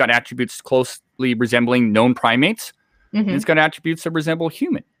it's got attributes closely resembling known primates. And it's got attributes that resemble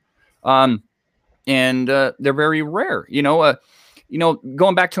human. And they're very rare.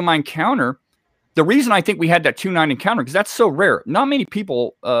 Going back to my encounter, the reason I think we had that 2-night encounter, because that's so rare. Not many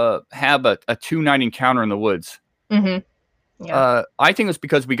people have a 2-night encounter in the woods. I think it's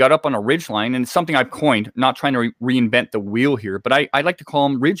because we got up on a ridge line, and it's something I've coined, not trying to reinvent the wheel here, but I like to call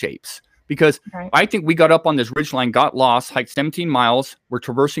them ridge apes, because I think we got up on this ridge line, got lost, hiked 17 miles. We're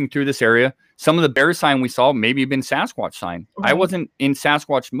traversing through this area. Some of the bear sign we saw maybe been Sasquatch sign. I wasn't in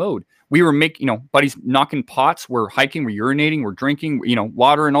Sasquatch mode. We were buddies knocking pots. We're hiking, we're urinating, we're drinking,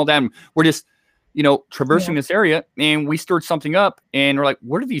 water and all that. And we're just traversing this area, and we stirred something up, and we're like,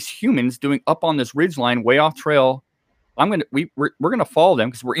 what are these humans doing up on this ridge line way off trail? We're gonna follow them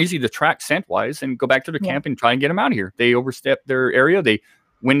because we're easy to track scent wise and go back to the camp and try and get them out of here. They overstepped their area. They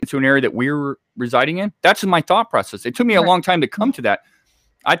went into an area that we were residing in. That's my thought process. It took me a long time to come to that.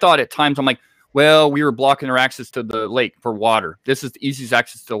 I thought at times, I'm like, well, we were blocking their access to the lake for water. This is the easiest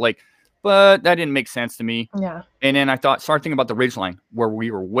access to the lake. But that didn't make sense to me. Yeah. And then I started thinking about the ridgeline where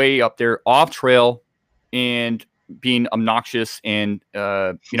we were way up there off trail and being obnoxious, and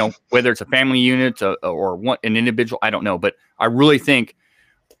whether it's a family unit or an individual, I don't know. But I really think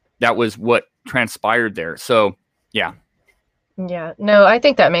that was what transpired there. So, yeah. Yeah. No, I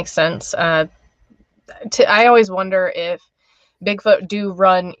think that makes sense. I always wonder if Bigfoot do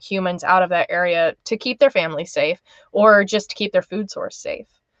run humans out of that area to keep their family safe or just to keep their food source safe.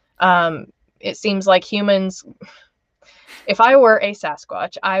 It seems like humans, if I were a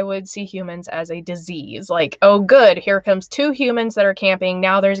Sasquatch, I would see humans as a disease. Like, oh, good, here comes 2 humans that are camping.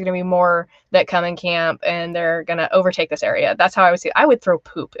 Now there's going to be more that come and camp, and they're going to overtake this area. That's how I would see it. I would throw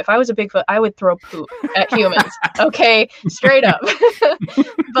poop. If I was a Bigfoot, I would throw poop at humans. Okay, straight up.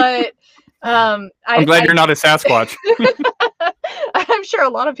 But I'm glad you're not a Sasquatch. I'm sure a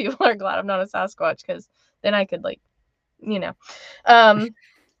lot of people are glad I'm not a Sasquatch, because then I could,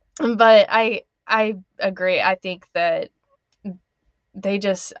 but I agree. I think that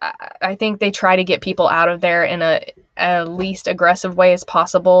I think they try to get people out of there in a least aggressive way as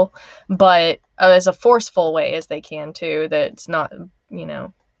possible, but as a forceful way as they can too. That's not,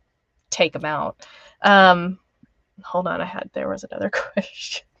 take them out. Hold on, there was another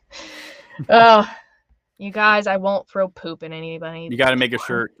question. Oh, you guys, I won't throw poop in anybody. You got to make a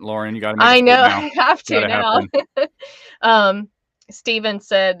shirt, Lauren. You got to make. I know. I have to now. Steven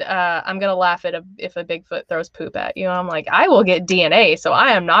said, I'm going to laugh if a Bigfoot throws poop at you. I'm like, I will get DNA, so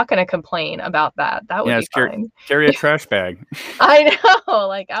I am not going to complain about that. That would be fine. Carry a trash bag. I know.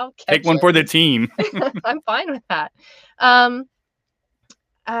 Like, I'll take one for the team. I'm fine with that. I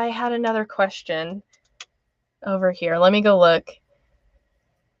had another question over here. Let me go look.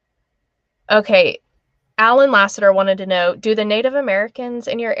 Okay. Alan Lassiter wanted to know, do the Native Americans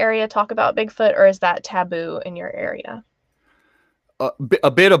in your area talk about Bigfoot, or is that taboo in your area? A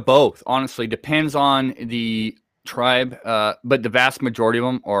bit of both, honestly. Depends on the tribe, but the vast majority of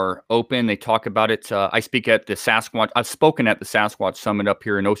them are open. They talk about it. I speak at the Sasquatch. I've spoken at the Sasquatch Summit up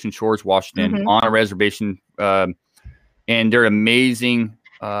here in Ocean Shores, Washington, on a reservation, and they're amazing,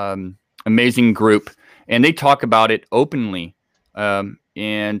 amazing group, and they talk about it openly.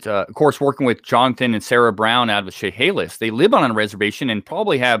 And of course, working with Jonathan and Sarah Brown out of Chehalis, they live on a reservation and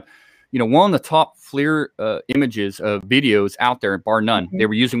probably have, one of the top FLIR images of videos out there, bar none. They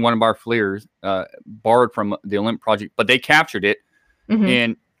were using one of our FLIRs, borrowed from the Olymp project, but they captured it,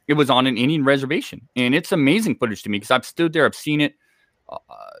 and it was on an Indian reservation. And it's amazing footage to me because I've stood there, I've seen it.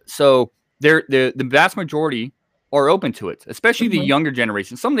 So the vast majority are open to it, especially the younger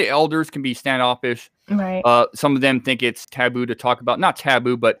generation. Some of the elders can be standoffish. Right. Some of them think it's taboo to talk about. Not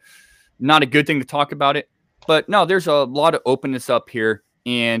taboo, but not a good thing to talk about it. But no, there's a lot of openness up here.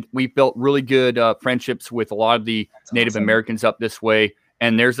 And we built really good friendships with a lot of the Native Americans up this way.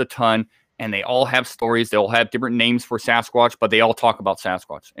 And there's a ton. And they all have stories. They all have different names for Sasquatch, but they all talk about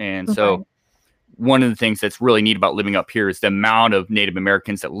Sasquatch. And so one of the things that's really neat about living up here is the amount of Native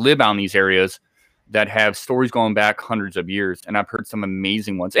Americans that live out in these areas that have stories going back hundreds of years. And I've heard some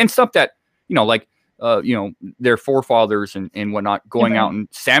amazing ones. And stuff that, their forefathers and whatnot going out and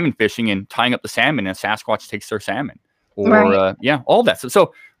salmon fishing and tying up the salmon, and Sasquatch takes their salmon. Or all that. So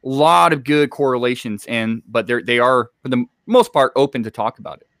a lot of good correlations, but they are for the most part open to talk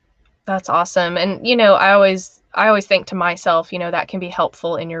about it. That's awesome. And I always think to myself, that can be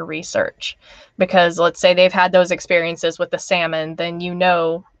helpful in your research, because let's say they've had those experiences with the salmon, then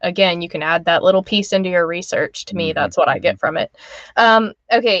again, you can add that little piece into your research. To me, that's what I get from it.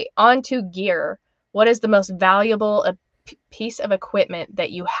 Okay, on to gear. What is the most valuable piece of equipment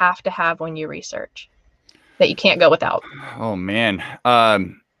that you have to have when you research, that you can't go without? Oh man.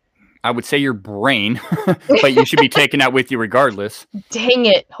 I would say your brain, but you should be taking that with you regardless. Dang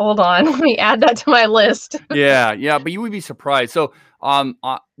it. Hold on. Let me add that to my list. Yeah. But you would be surprised. So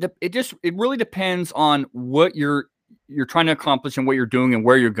it really depends on what you're trying to accomplish and what you're doing and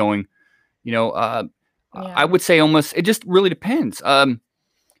where you're going. I would say it just really depends.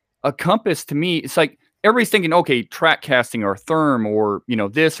 A compass to me, it's like, everybody's thinking, okay, track casting or therm or,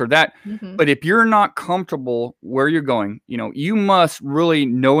 this or that. But if you're not comfortable where you're going, you must really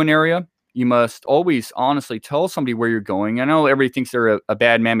know an area. You must always honestly tell somebody where you're going. I know everybody thinks they're a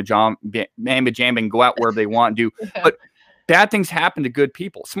bad mamma jam and go out wherever they want to do, but bad things happen to good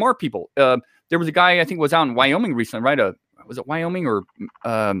people, smart people. There was a guy, I think was out in Wyoming recently, right? Was it Wyoming or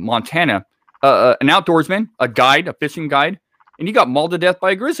Montana? An outdoorsman, a guide, a fishing guide, and he got mauled to death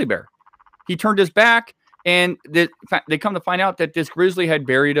by a grizzly bear. He turned his back, and they come to find out that this grizzly had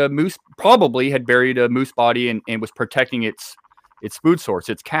buried a moose, probably had buried a moose body, and was protecting its food source,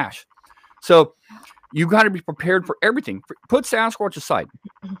 its cache. So you got to be prepared for everything. Put Sasquatch aside.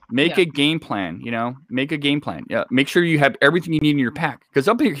 Make a game plan, make a game plan. Yeah. Make sure you have everything you need in your pack. Because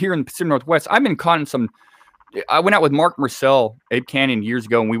up here in the Pacific Northwest, I've been caught in some. I went out with Mark Marcel, Abe Canyon, years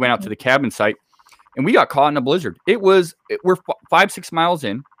ago, and we went out to the cabin site, and we got caught in a blizzard. We're 5-6 miles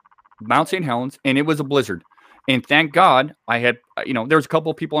in Mount St. Helens, and it was a blizzard. And thank God I had, there was a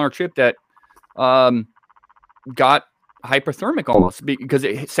couple of people on our trip that got hypothermic almost because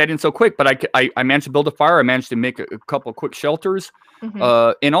it set in so quick. But I managed to build a fire. I managed to make a couple of quick shelters,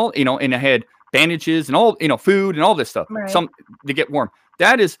 and all, and I had bandages and all, food and all this stuff, some to get warm.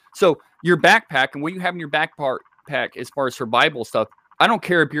 That is so. Your backpack and what you have in your backpack as far as survival stuff. I don't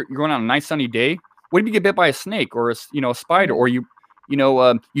care if you're going on a nice sunny day. What if you get bit by a snake or a spider, or you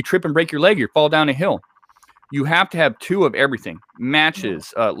trip and break your leg, you fall down a hill? You have to have 2 of everything: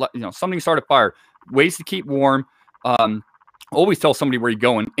 matches, something to start a fire, ways to keep warm. Always tell somebody where you're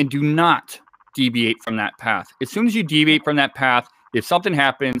going, and do not deviate from that path. As soon as you deviate from that path, if something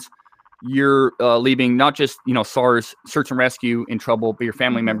happens, you're leaving not just SARS search and rescue in trouble, but your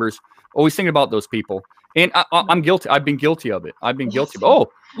family members. Always thinking about those people. And I'm guilty. I've been guilty of it. Oh,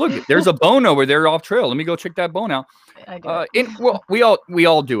 look, there's a bone over there off trail. Let me go check that bone out. We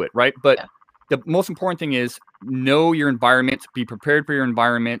all do it, right? But the most important thing is know your environment, be prepared for your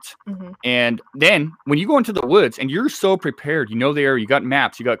environment. And then when you go into the woods and you're so prepared, the area, you got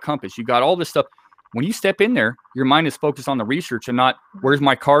maps, you got compass, you got all this stuff. When you step in there, your mind is focused on the research and not where's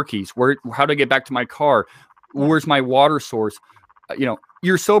my car keys? How do I get back to my car? Where's my water source?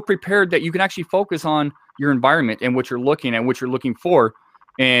 You're so prepared that you can actually focus on your environment and what you're looking at, what you're looking for.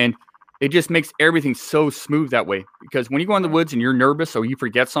 And it just makes everything so smooth that way. Because when you go in the woods and you're nervous or you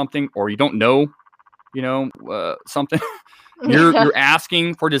forget something or you don't know, something, you're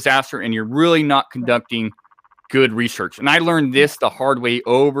asking for disaster and you're really not conducting good research. And I learned this the hard way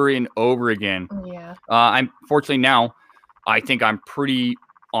over and over again. I'm fortunately now, I think I'm pretty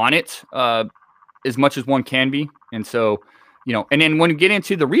on it as much as one can be. And so, and then when you get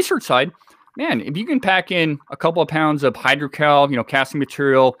into the research side, man, if you can pack in a couple of pounds of hydrocal, casting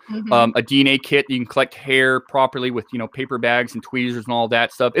material, a DNA kit, you can collect hair properly with, paper bags and tweezers and all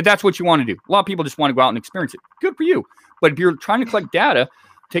that stuff. If that's what you want to do. A lot of people just want to go out and experience it. Good for you. But if you're trying to collect data,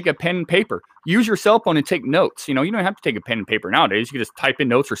 take a pen and paper. Use your cell phone and take notes. You don't have to take a pen and paper nowadays. You can just type in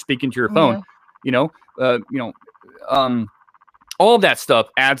notes or speak into your phone. All of that stuff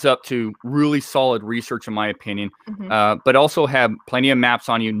adds up to really solid research, in my opinion, but also have plenty of maps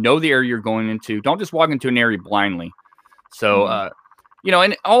on you. Know the area you're going into. Don't just walk into an area blindly. So,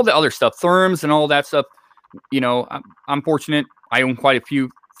 and all the other stuff, therms and all that stuff, I'm fortunate. I own quite a few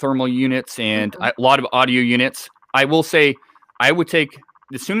thermal units and a lot of audio units. I will say I would take,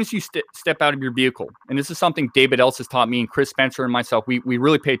 as soon as you step out of your vehicle, and this is something David Ellis has taught me and Chris Spencer and myself, we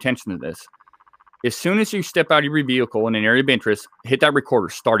really pay attention to this. As soon as you step out of your vehicle in an area of interest, hit that recorder,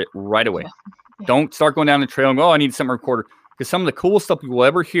 start it right away. Don't start going down the trail and go, I need some recorder. Because some of the coolest stuff you will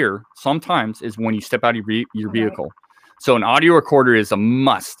ever hear sometimes is when you step out of your vehicle. So an audio recorder is a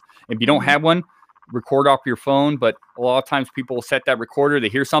must. If you don't have one, record off your phone. But a lot of times people will set that recorder, they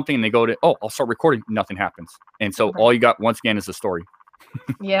hear something and they go to, I'll start recording. Nothing happens. And so all you got once again is a story.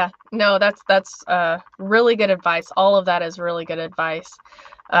 No, that's really good advice. All of that is really good advice.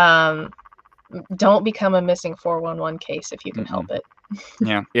 Don't become a missing 411 case if you can help it.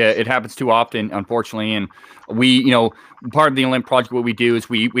 Yeah, it happens too often, unfortunately. And we, part of the Olymp project, what we do is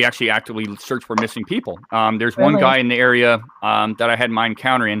we actually actively search for missing people. There's one guy in the area that I had my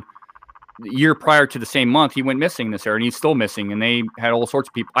encounter in. The year prior to the same month, he went missing in this area, and he's still missing. And they had all sorts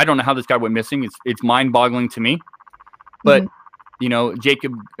of people. I don't know how this guy went missing. It's mind-boggling to me. But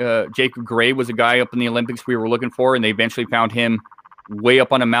Jacob Gray was a guy up in the Olympics we were looking for, and they eventually found him way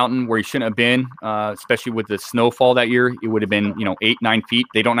up on a mountain where he shouldn't have been, especially with the snowfall that year. It would have been, 8-9 feet.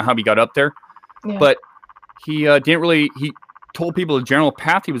 They don't know how he got up there, but he he told people the general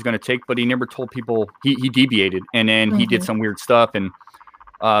path he was going to take, but he never told people he deviated, and then he did some weird stuff. And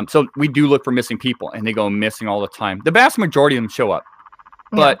so we do look for missing people, and they go missing all the time. The vast majority of them show up,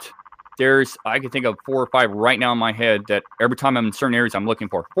 but I can think of 4 or 5 right now in my head that every time I'm in certain areas I'm looking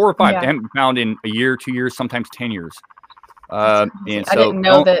for. 4 or 5 they haven't been found in a year, 2 years, sometimes 10 years. And so I didn't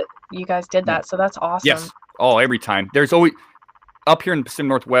know that you guys did that, so that's awesome. Yes. Every time. There's always, up here in the Pacific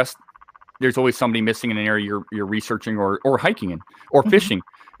Northwest, there's always somebody missing in an area you're researching or hiking in or fishing.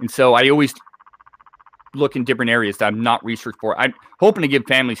 And so I always look in different areas that I'm not researched for. I'm hoping to give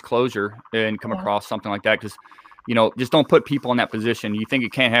families closure and come across something like that, because, you know, just don't put people in that position. You think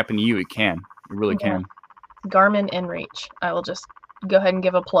it can't happen to you, it can. It really can. Garmin InReach. I will just go ahead and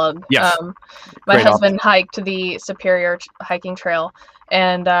give a plug. Yes. My husband hiked the Superior hiking trail,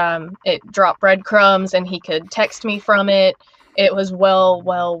 and it dropped breadcrumbs, and he could text me from it. It was well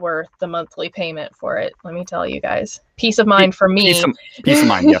worth the monthly payment for it. Let me tell you guys, peace of mind for me. Peace of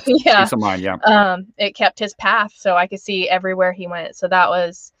mind, yes. Yeah. Peace of mind, yeah. It kept his path, so I could see everywhere he went. So that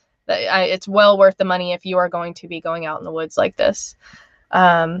was, it's well worth the money if you are going to be going out in the woods like this.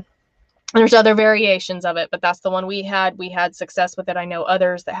 There's other variations of it, but that's the one we had. We had success with it. I know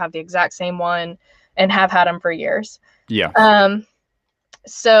others that have the exact same one and have had them for years. Yeah.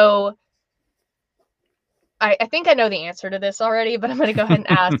 So I think I know the answer to this already, but I'm going to go ahead and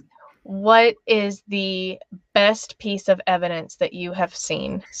ask, what is the best piece of evidence that you have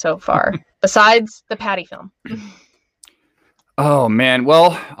seen so far besides the Patty film? Oh man.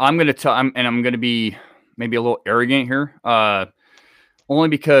 Well, I'm going to be maybe a little arrogant here. Only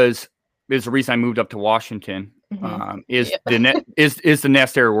because there's the reason I moved up to Washington, is the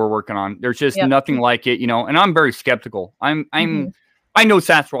nest area we're working on. There's just nothing like it, you know, and I'm very skeptical. I know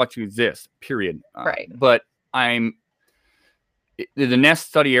Sasquatch exists, period. Right. But the nest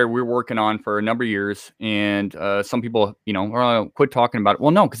study area we're working on for a number of years, and some people, you know, quit talking about it.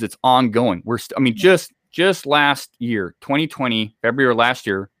 Well, no, because it's ongoing. Just last year, 2020, February last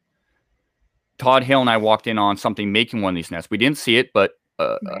year, Todd Hale and I walked in on something making one of these nests. We didn't see it, but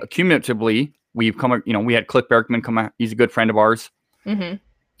cumulatively, we've come, you know, we had Cliff Berkman come out. He's a good friend of ours.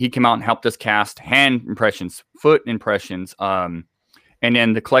 He came out and helped us cast hand impressions, foot impressions, and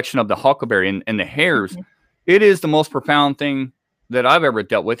then the collection of the huckleberry and the hairs. It is the most profound thing that I've ever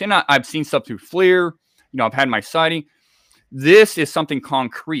dealt with. And I've seen stuff through FLIR. You know, I've had my sighting. This is something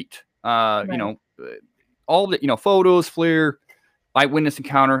concrete. You know, all the, you know, photos, FLIR, eyewitness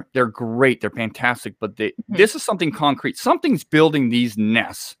encounter, they're great. They're fantastic. But this is something concrete. Something's building these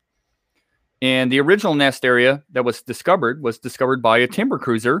nests. And the original nest area that was discovered by a timber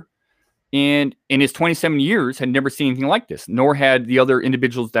cruiser. And in his 27 years, had never seen anything like this, nor had the other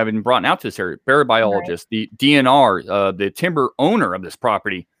individuals that have been brought out to this area, barobiologists, the DNR, the timber owner of this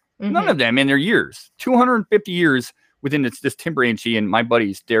property. None of them in their years, 250 years within this timber agency. And my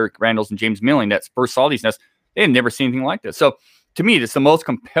buddies, Derek Randalls and James Milling, that first saw these nests, they had never seen anything like this. So to me, it's the most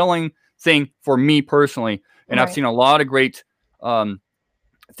compelling thing for me personally. And I've seen a lot of great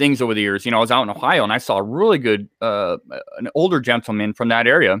things over the years. You know, I was out in Ohio and I saw a really good, an older gentleman from that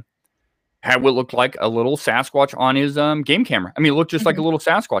area had what looked like a little Sasquatch on his game camera. I mean, it looked just like a little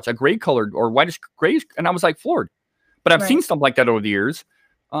Sasquatch, a gray colored or whitish gray. And I was like floored. But I've seen stuff like that over the years.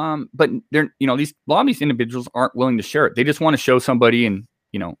 But they're, you know, a lot of these individuals aren't willing to share it. They just want to show somebody, and,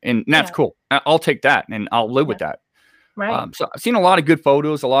 you know, and that's cool. I'll take that and I'll live with that. Right. So I've seen a lot of good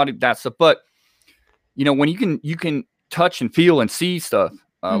photos, a lot of that stuff. But, you know, when you can touch and feel and see stuff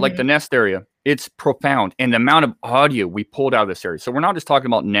like the nest area, it's profound. And the amount of audio we pulled out of this area. So we're not just talking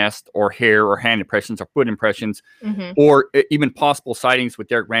about nest or hair or hand impressions or foot impressions or even possible sightings with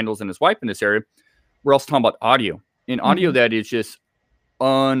Derek Randalls and his wife in this area. We're also talking about audio, and audio that is just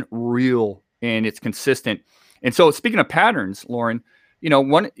unreal, and it's consistent. And so speaking of patterns, Lauren, you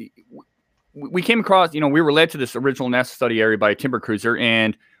know, we came across, you know, we were led to this original nest study area by a timber cruiser,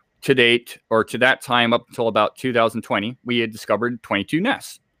 and to date, or to that time up until about 2020, we had discovered 22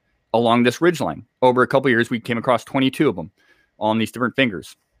 nests along this ridgeline. Over a couple of years, we came across 22 of them on these different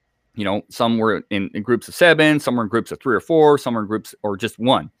fingers. You know, some were in groups of 7, some were in groups of 3 or 4, some were in groups or just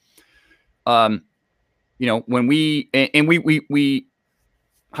 1. You know, when we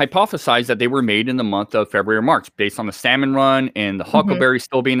hypothesized that they were made in the month of February or March based on the salmon run and the huckleberry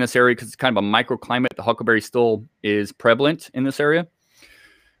still being in this area, because it's kind of a microclimate. The huckleberry still is prevalent in this area.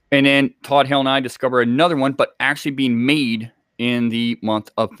 And then Todd Hale and I discovered another one, but actually being made in the month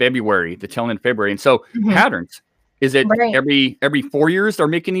of February, the tail end of February. And so patterns, is it every 4 years they're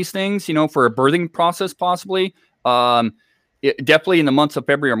making these things, you know, for a birthing process, possibly? Definitely in the months of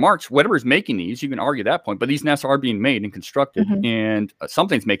February or March, whatever's making these, you can argue that point, but these nests are being made and constructed, and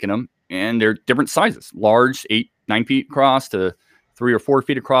something's making them, and they're different sizes, large, 8-9 feet across to 3 or 4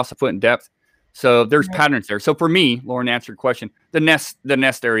 feet across, a foot in depth. So there's patterns there. So for me, Lauren, to answer your question, the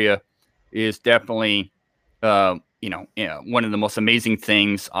nest area is definitely, you know, one of the most amazing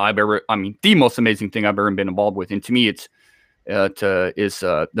things the most amazing thing I've ever been involved with. And to me, it's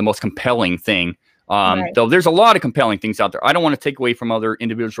the most compelling thing. Though there's a lot of compelling things out there. I don't want to take away from other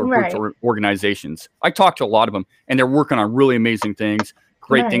individual groups or organizations. I talk to a lot of them, and they're working on really amazing things,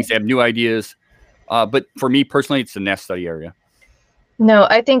 great things. They have new ideas. But for me personally, it's the nest study area. No,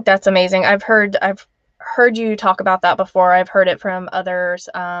 I think that's amazing. I've heard you talk about that before. I've heard it from others.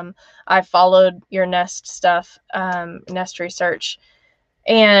 I've followed your nest stuff, nest research,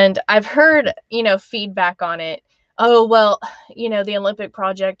 and I've heard, feedback on it. Oh, well, the Olympic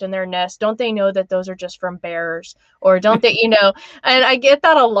Project and their nest, don't they know that those are just from bears? Or don't they, and I get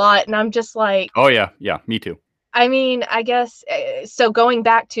that a lot. And I'm just like, oh yeah. Yeah. Me too. I mean, I guess, so going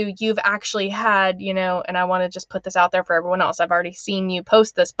back to, you've actually had, and I want to just put this out there for everyone else. I've already seen you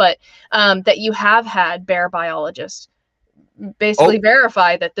post this, but that you have had bear biologists basically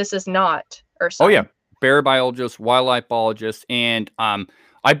verify that this is not Ursuline. Oh yeah. Bear biologists, wildlife biologists. And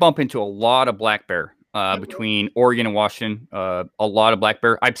I bump into a lot of black bear between Oregon and Washington, a lot of black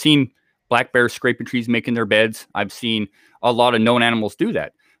bear. I've seen black bears scraping trees, making their beds. I've seen a lot of known animals do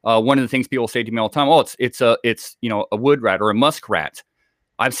that. One of the things people say to me all the time, oh, it's a wood rat or a muskrat.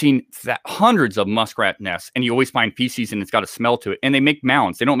 I've seen hundreds of muskrat nests, and you always find feces and it's got a smell to it. And they make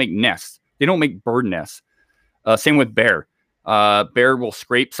mounds. They don't make nests. They don't make bird nests. Same with bear. Bear will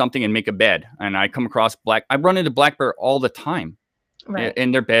scrape something and make a bed. And I come across I run into black bear all the time, right,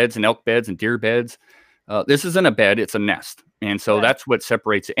 in their beds and elk beds and deer beds. This isn't a bed, it's a nest. And so that's what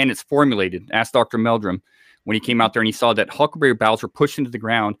separates it. And it's formulated. Ask Dr. Meldrum when he came out there and he saw that huckleberry boughs were pushed into the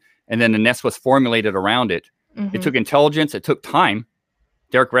ground and then the nest was formulated around it. Mm-hmm. It took intelligence. It took time.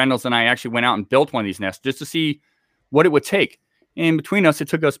 Derek Randalls and I actually went out and built one of these nests just to see what it would take. And between us, it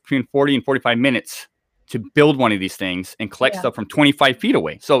took us between 40 and 45 minutes to build one of these things and collect stuff from 25 feet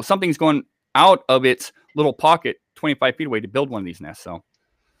away. So something's going out of its little pocket 25 feet away to build one of these nests. So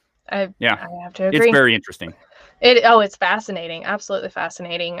I have to agree. It's very interesting. It's fascinating. Absolutely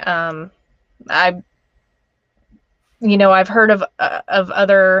fascinating. I've heard of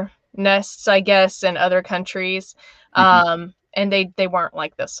other nests, I guess, in other countries. And they weren't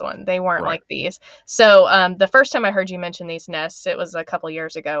like this one. They weren't like these. So the first time I heard you mention these nests, it was a couple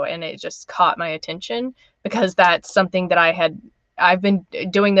years ago, and it just caught my attention because that's something that I've been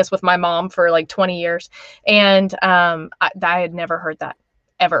doing this with my mom for like 20 years. And I had never heard that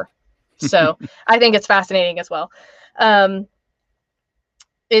ever. So I think it's fascinating as well.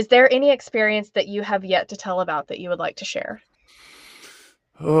 Is there any experience that you have yet to tell about that you would like to share?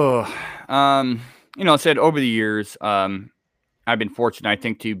 I said over the years, I've been fortunate, I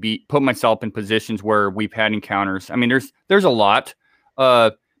think, to put myself in positions where we've had encounters. I mean, there's a lot,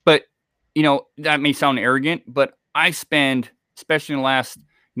 but that may sound arrogant, but I spend, especially in the last,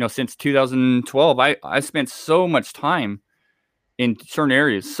 since 2012, I spent so much time in certain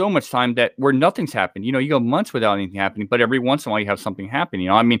areas, so much time that where nothing's happened. You go months without anything happening, but every once in a while you have something happen.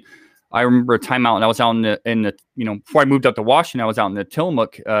 I mean, I remember a time out, and I was out in the before I moved up to Washington, I was out in the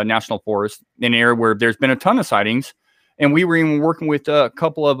Tillamook National Forest, in an area where there's been a ton of sightings. And we were even working with a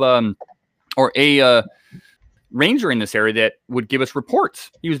couple of, a ranger in this area that would give us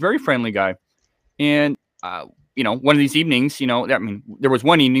reports. He was a very friendly guy. And, one of these evenings, there was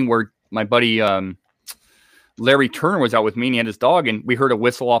one evening where my buddy, Larry Turner was out with me and he had his dog, and we heard a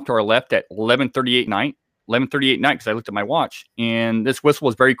whistle off to our left at 11:38 night, because I looked at my watch, and this whistle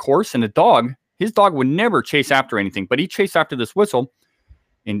was very coarse, and his dog would never chase after anything, but he chased after this whistle,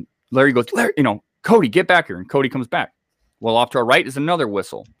 and Larry goes, Cody, get back here. And Cody comes back. Well, off to our right is another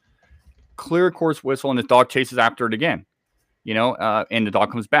whistle, clear coarse whistle, and the dog chases after it again, and the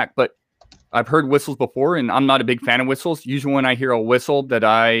dog comes back. But I've heard whistles before, and I'm not a big fan of whistles. Usually when I hear a whistle that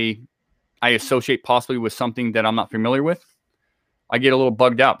I associate possibly with something that I'm not familiar with, I get a little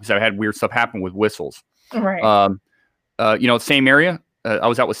bugged out because I've had weird stuff happen with whistles. Right. Same area. I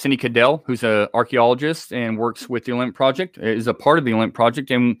was out with Cindy Cadell, who's an archaeologist and works with the Olympic Project, is a part of the Olympic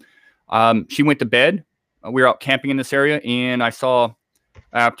Project. And she went to bed. We were out camping in this area, and I saw,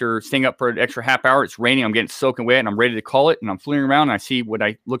 after staying up for an extra half hour, it's raining. I'm getting soaking wet, and I'm ready to call it. And I'm fooling around, and I see what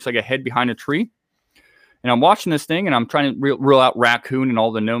looks like a head behind a tree. And I'm watching this thing, and I'm trying to rule out raccoon and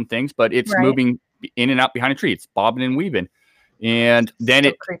all the known things, but it's moving in and out behind a tree. It's bobbing and weaving. And then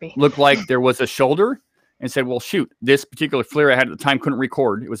it looked like there was a shoulder, and said, well, shoot, this particular FLIR I had at the time couldn't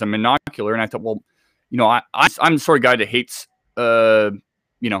record. It was a monocular. And I thought, well, I'm the sort of guy that hates,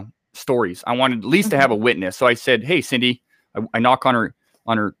 stories. I wanted at least to have a witness. So I said, hey, Cindy, I knock on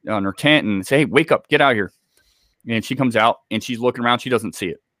her tent and say, hey, wake up, get out here. And she comes out and she's looking around. She doesn't see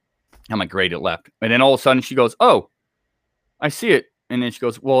it. I'm like, great, it left. And then all of a sudden she goes, oh, I see it. And then she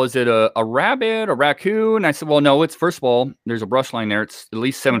goes, well, is it a rabbit, a raccoon? And I said, well, no, first of all, there's a brush line there. It's at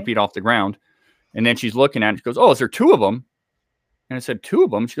least 7 feet off the ground. And then she's looking at it. She goes, oh, is there two of them? And I said, two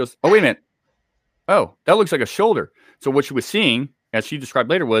of them? She goes, oh, wait a minute. Oh, that looks like a shoulder. So what she was seeing, as she described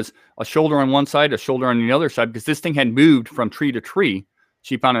later, was a shoulder on one side, a shoulder on the other side, because this thing had moved from tree to tree.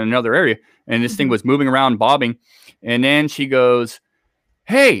 she found in another area, and this thing was moving around, bobbing. And then she goes,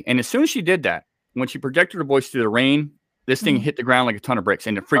 hey, and as soon as she did that, when she projected her voice through the rain, this thing hit the ground like a ton of bricks,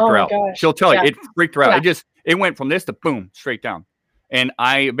 and it freaked her out. Gosh. She'll tell you, it freaked her out. It went from this to boom, straight down. And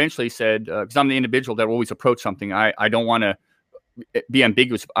I eventually said, because I'm the individual that will always approach something, I don't want to be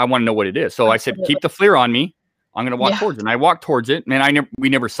ambiguous. I want to know what it is. So I said, keep the FLIR on me. I'm going to walk towards it. And I walked towards it. Man, we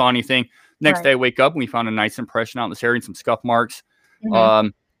never saw anything. Next day I wake up and we found a nice impression out in this area and some scuff marks.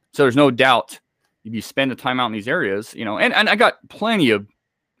 So there's no doubt if you spend the time out in these areas, you know, and I got plenty of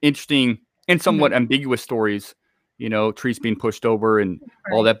interesting and somewhat ambiguous stories, you know, trees being pushed over and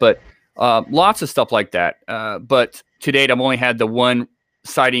all that, but lots of stuff like that. But to date, I've only had the one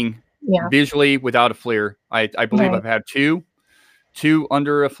sighting visually without a FLIR. I believe I've had two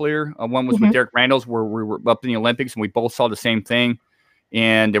under a FLIR. One was with Derek Randall's, where we were up in the Olympics and we both saw the same thing.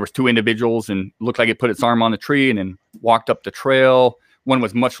 And there was two individuals and looked like it put its arm on the tree and then walked up the trail. One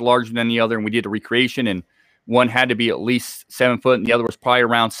was much larger than the other, and we did a recreation, and one had to be at least 7 foot and the other was probably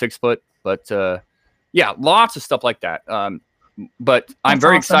around 6 foot. But yeah, lots of stuff like that. But I'm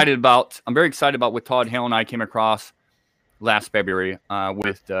very excited about what Todd Hale and I came across last February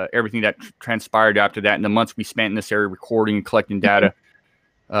with everything that transpired after that and the months we spent in this area recording and collecting data.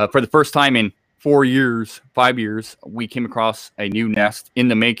 For the first time in 5 years, we came across a new nest in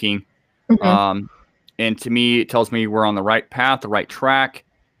the making. And to me, it tells me we're on the right path, the right track.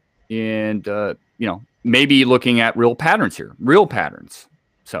 And, you know, maybe looking at real patterns here,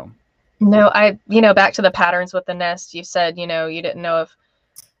 So. No, back to the patterns with the nest, you said, you know, you didn't know if,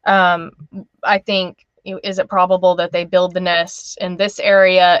 I think, is it probable that they build the nest in this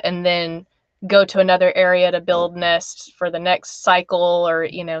area and then go to another area to build nests for the next cycle, or,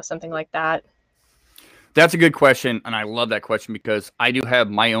 you know, something like that? That's a good question, and I love that question because I do have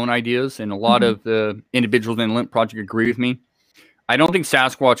my own ideas, and a lot of the individuals in the LIMP Project agree with me. I don't think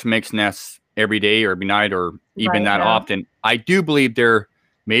Sasquatch makes nests every day or every night or even that often. I do believe they're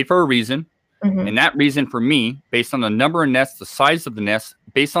made for a reason, and that reason for me, based on the number of nests, the size of the nests,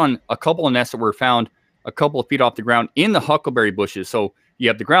 based on a couple of nests that were found a couple of feet off the ground in the huckleberry bushes. So you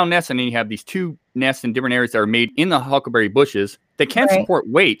have the ground nests, and then you have these two nests in different areas that are made in the huckleberry bushes. They can support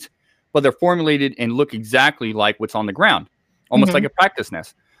weight, but they're formulated and look exactly like what's on the ground, almost like a practice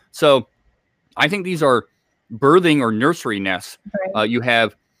nest. So I think these are birthing or nursery nests. You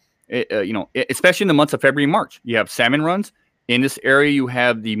have, you know, especially in the months of February and March, you have salmon runs. In this area, you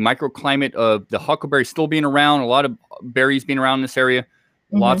have the microclimate of the huckleberry still being around, a lot of berries being around in this area,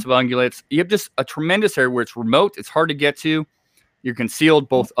 lots of ungulates. You have just a tremendous area where it's remote. It's hard to get to. You're concealed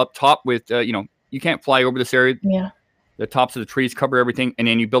both up top with, you know, you can't fly over this area. The tops of the trees cover everything, and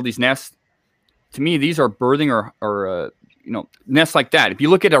then you build these nests. To me, these are birthing or you know, nests like that. If you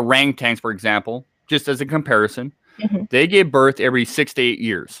look at orangutans, for example, just as a comparison, they give birth every 6 to 8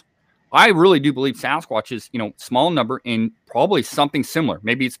 years. I really do believe Sasquatch is, you know, small number and probably something similar.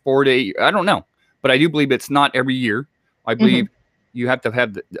 Maybe it's 4 to 8. I don't know, but I do believe it's not every year. I believe you have to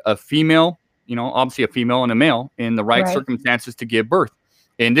have a female, you know, obviously a female and a male in the right circumstances to give birth.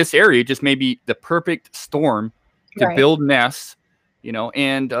 In this area, just may be the perfect storm to build nests, you know,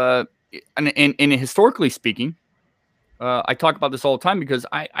 and historically speaking, I talk about this all the time because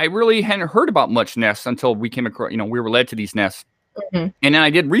I really hadn't heard about much nests until we came across, you know, we were led to these nests. And then I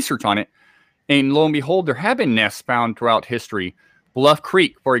did research on it, and lo and behold, there have been nests found throughout history. Bluff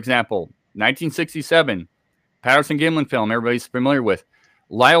Creek, for example, 1967, Patterson-Gimlin film, everybody's familiar with.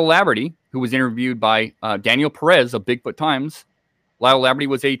 Lyle Laverty, who was interviewed by Daniel Perez of Bigfoot Times. Lyle Laverty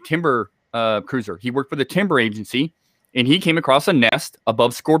was a timber cruiser. He worked for the timber agency, and he came across a nest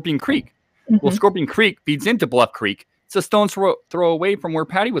above Scorpion Creek. Well, Scorpion Creek feeds into Bluff Creek. It's a stone's throw away from where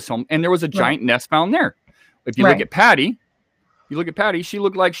Patty was home, and there was a giant nest found there. If you look at Patty, she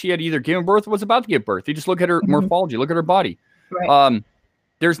looked like she had either given birth or was about to give birth. You just look at her morphology, look at her body.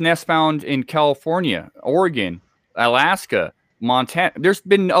 There's nests found in California, Oregon, Alaska, Montana. There's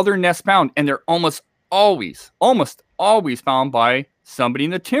been other nests found, and they're almost always found by somebody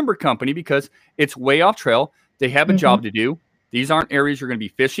in the timber company because it's way off trail. They have a job to do. These aren't areas you're going to be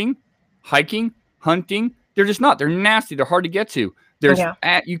fishing, hiking, hunting. They're just not. They're nasty. They're hard to get to. There's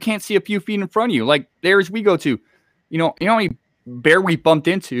you can't see a few feet in front of you. Like the areas we go to, you know how many bear we bumped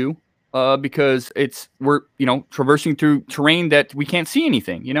into because we're traversing through terrain that we can't see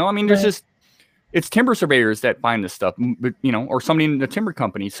anything. You know, I mean, there's just it's timber surveyors that find this stuff, or somebody in the timber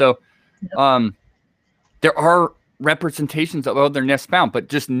company. So there are representations of other nests found, but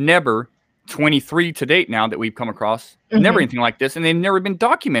just never 23 to date now that we've come across. Never anything like this, and they've never been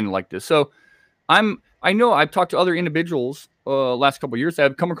documented like this. So I know I've talked to other individuals last couple of years that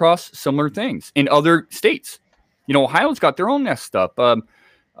have come across similar things in other states. You know, Ohio's got their own nest stuff.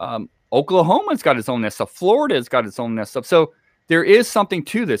 Oklahoma's got its own nest stuff. Florida's got its own nest stuff. So there is something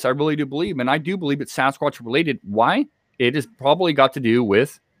to this. I really do believe, and I do believe it's Sasquatch related. Why? It has probably got to do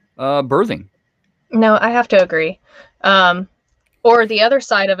with birthing. No, I have to agree. Or the other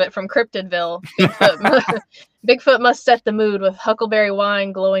side of it from Cryptidville, Bigfoot must set the mood with huckleberry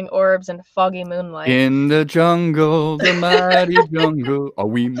wine, glowing orbs, and foggy moonlight. In the jungle, the mighty jungle. Are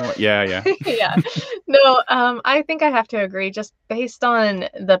we more? Yeah. Yeah. No, I think I have to agree. Just based on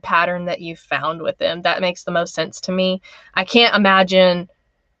the pattern that you found with them, that makes the most sense to me. I can't imagine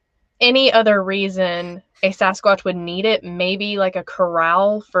any other reason a Sasquatch would need it. Maybe like a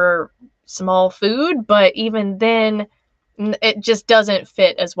corral for small food, but even then, it just doesn't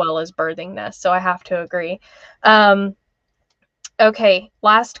fit as well as birthing nests. So I have to agree. Okay,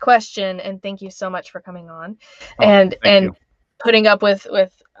 last question, and thank you so much for coming on and putting up with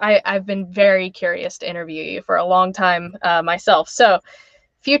I've been very curious to interview you for a long time myself. So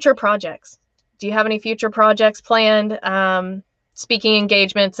future projects. Do you have any future projects planned? Speaking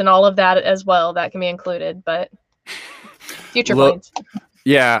engagements and all of that as well, that can be included, but future plans.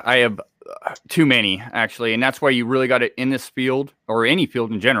 Yeah, I have too many, actually. And that's why you really got to, in this field or any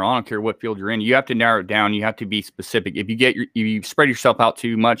field in general, I don't care what field you're in, you have to narrow it down. You have to be specific. If you spread yourself out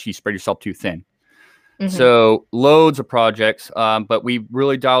too much, you spread yourself too thin. Mm-hmm. So loads of projects, but we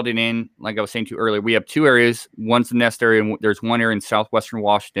really dialed it in. Like I was saying to you earlier, we have two areas. One's the nest area, and there's one area in southwestern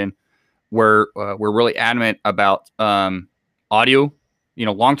Washington where we're really adamant about audio,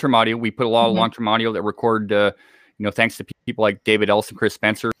 long-term audio. We put a lot of long-term audio that record thanks to people like David Ellis and Chris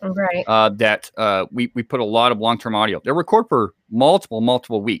Spencer, right? We put a lot of long-term audio. They record for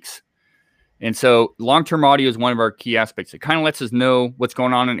multiple weeks. And so long-term audio is one of our key aspects. It kind of lets us know what's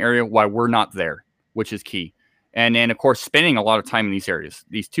going on in an area while we're not there, which is key. And then, of course, spending a lot of time in these areas.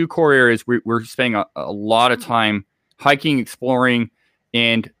 These two core areas, we're spending a lot of time hiking, exploring,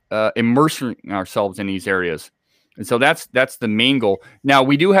 and immersing ourselves in these areas. And so that's the main goal. Now,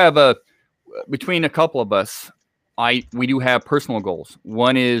 we do have between a couple of us, we do have personal goals.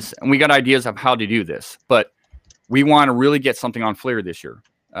 One is, and we got ideas of how to do this, but we want to really get something on FLIR this year,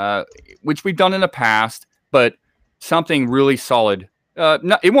 which we've done in the past, but something really solid.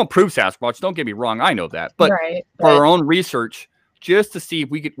 It won't prove Sasquatch. Don't get me wrong. I know that, but for our own research, just to see if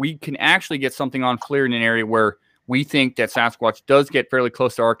we can actually get something on FLIR in an area where we think that Sasquatch does get fairly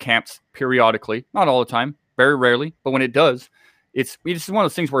close to our camps periodically, not all the time, very rarely, but when it does, it's one of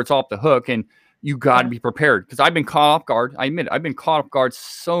those things where it's off the hook, and you got to be prepared. Because I've been caught off guard. I admit it, I've been caught off guard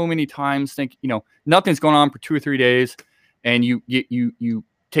so many times. Think nothing's going on for 2 or 3 days, and you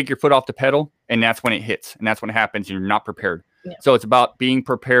take your foot off the pedal, and that's when it hits, and that's when it happens. And you're not prepared. Yeah. So it's about being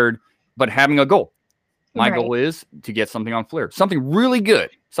prepared, but having a goal. My goal is to get something on FLIR, something really good.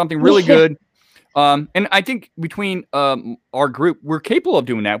 And I think between our group, we're capable of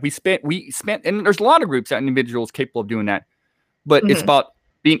doing that. We spent, and there's a lot of groups and individuals capable of doing that, but it's about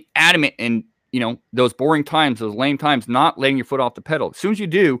being adamant and, those boring times, those lame times, not letting your foot off the pedal. As soon as you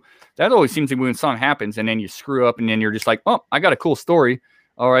do, that always seems to be when something happens, and then you screw up, and then you're just like, oh, I got a cool story.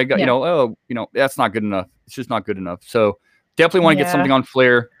 Or I got, that's not good enough. It's just not good enough. So definitely want to get something on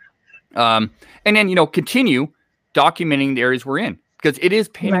FLIR. And then, continue documenting the areas we're in, because it is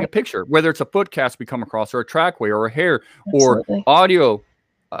painting a picture, whether it's a footcast we come across, or a trackway, or a hair, or audio.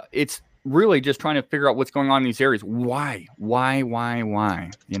 It's really just trying to figure out what's going on in these areas. Why? I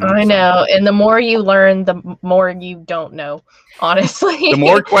know. And the more you learn, the more you don't know, honestly. The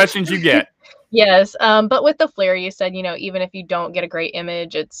more questions you get. Yes. But with the FLIR, you said, even if you don't get a great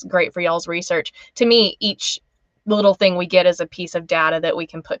image, it's great for y'all's research. To me, each little thing we get is a piece of data that we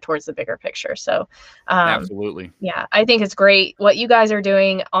can put towards the bigger picture. So absolutely. Yeah, I think it's great what you guys are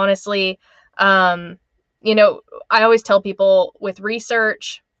doing. Honestly, I always tell people with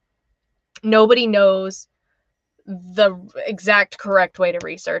research, nobody knows the exact correct way to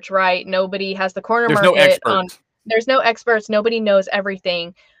research, right? Nobody has the corner market there's no experts. Nobody knows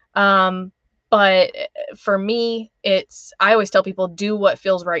everything. But for me, I always tell people, do what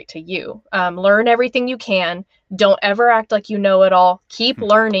feels right to you. Learn everything you can. Don't ever act like you know it all. Keep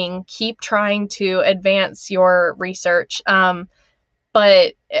learning. Keep trying to advance your research.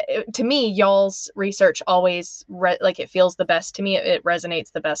 But to me, y'all's research always it feels the best to me. It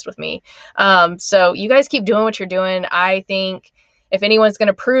resonates the best with me. So you guys keep doing what you're doing. I think if anyone's going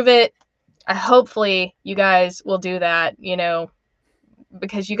to prove it, hopefully you guys will do that,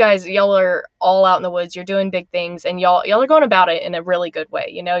 because y'all are all out in the woods. You're doing big things, and y'all are going about it in a really good way.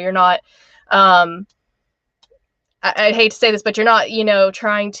 You're not, I hate to say this, but you're not,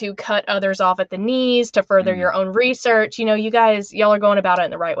 trying to cut others off at the knees to further your own research. You y'all are going about it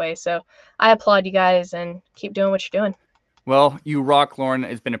in the right way. So I applaud you guys and keep doing what you're doing. Well, you rock, Lauren.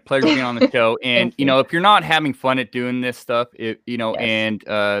 It's been a pleasure being on the show. And, if you're not having fun at doing this stuff, and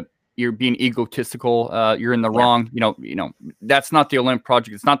you're being egotistical, you're in the wrong, that's not the Olymp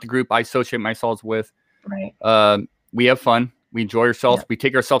Project. It's not the group I associate myself with. Right. We have fun. We enjoy ourselves. Yep. We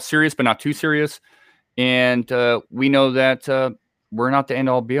take ourselves serious, but not too serious. And we know that we're not the end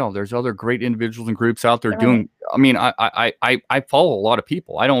all be all. There's other great individuals and groups out there doing. I mean, I follow a lot of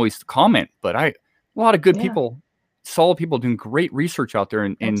people. I don't always comment, but a lot of good people, solid people doing great research out there.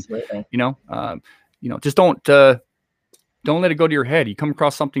 And just don't let it go to your head. You come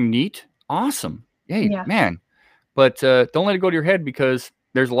across something neat, awesome, man. But don't let it go to your head, because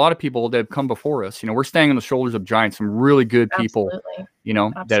there's a lot of people that have come before us. We're standing on the shoulders of giants, some really good people,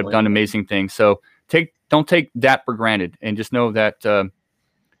 that have done amazing things. So don't take that for granted, and just know that,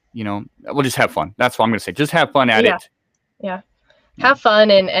 we'll just have fun. That's what I'm going to say. Just have fun at it. Yeah. Have fun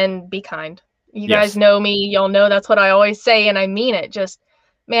and be kind. You guys know me. Y'all know that's what I always say, and I mean it. Just,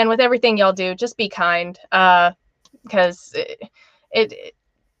 man, with everything y'all do, just be kind. Because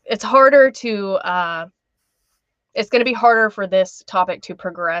it's harder to, it's going to be harder for this topic to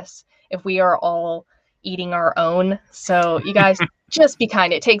progress if we are all eating our own. So you guys just be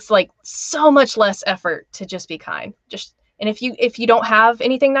kind. It takes so much less effort to just be kind. And if you don't have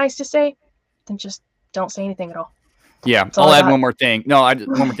anything nice to say, then just don't say anything at all. Yeah. I'll add one more thing. No, one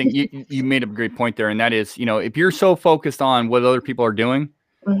more thing. You made a great point there. And that is, if you're so focused on what other people are doing,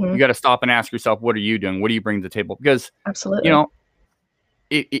 you got to stop and ask yourself, what are you doing? What do you bring to the table? Because, absolutely,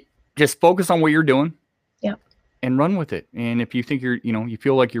 just focus on what you're doing. Yeah. And run with it. And if you think you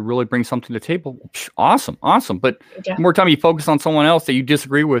feel like you really bring something to the table, awesome. But the more time you focus on someone else that you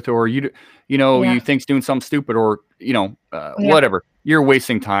disagree with, or you think's doing something stupid, or, whatever, you're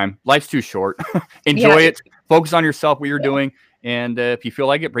wasting time. Life's too short. Enjoy it. Focus on yourself, what you're doing. And if you feel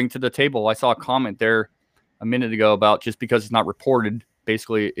like it, bring it to the table. I saw a comment there a minute ago about just because it's not reported,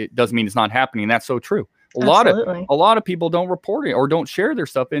 basically it doesn't mean it's not happening. That's so true. A lot of people don't report it or don't share their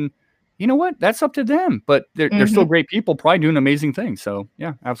stuff. And you know what? That's up to them. But they're still great people, probably doing amazing things. So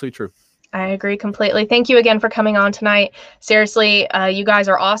yeah, absolutely true. I agree completely. Thank you again for coming on tonight. Seriously, you guys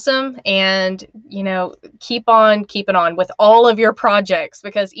are awesome. And, keep on keeping on with all of your projects,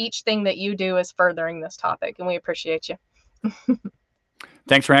 because each thing that you do is furthering this topic, and we appreciate you.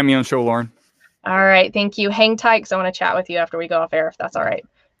 Thanks for having me on the show, Lauren. All right. Thank you. Hang tight, because I want to chat with you after we go off air, if that's all right.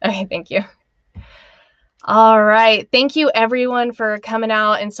 Okay. Thank you. All right. Thank you, everyone, for coming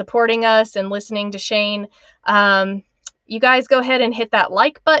out and supporting us and listening to Shane. You guys go ahead and hit that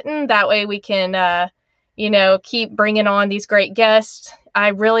like button. That way we can, keep bringing on these great guests. I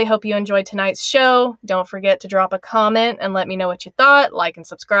really hope you enjoyed tonight's show. Don't forget to drop a comment and let me know what you thought. Like and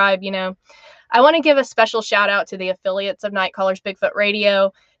subscribe. I want to give a special shout out to the affiliates of Nightcallers Bigfoot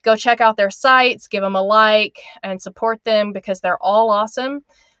Radio. Go check out their sites, give them a like, and support them, because they're all awesome.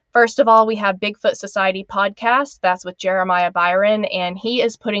 First of all, we have Bigfoot Society podcast. That's with Jeremiah Byron, and he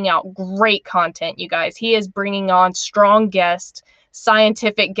is putting out great content, you guys. He is bringing on strong guests,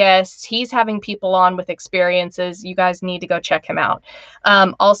 scientific guests. He's having people on with experiences. You guys need to go check him out.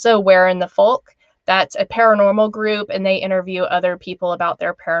 Also, Where in the Folk. That's a paranormal group, and they interview other people about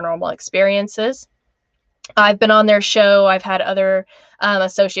their paranormal experiences. I've been on their show. I've had other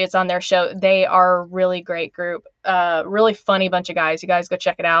associates on their show. They are a really great group, really funny bunch of guys. You guys go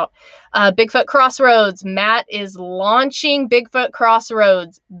check it out. Bigfoot Crossroads. Matt is launching Bigfoot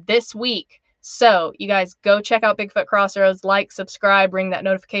Crossroads this week. So you guys go check out Bigfoot Crossroads, like, subscribe, ring that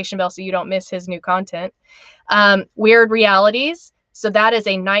notification bell so you don't miss his new content. Weird Realities. So that is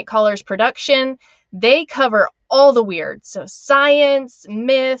a Nightcallers production. They cover all the weird. So science,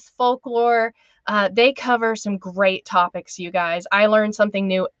 myth, folklore. They cover some great topics, you guys. I learn something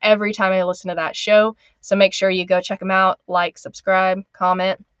new every time I listen to that show. So make sure you go check them out. Like, subscribe,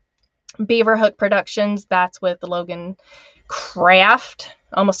 comment. Beaverhook Productions. That's with Logan Craft.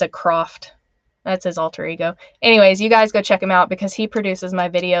 Almost said Croft. That's his alter ego. Anyways, you guys go check him out, because he produces my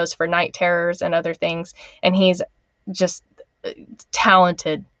videos for Night Terrors and other things. And he's just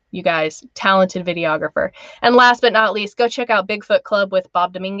talented. You guys, talented videographer. And last but not least, go check out Bigfoot Club with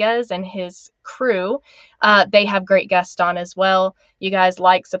Bob Dominguez and his crew. They have great guests on as well. You guys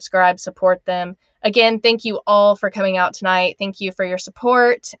like, subscribe, support them. Again, thank you all for coming out tonight. Thank you for your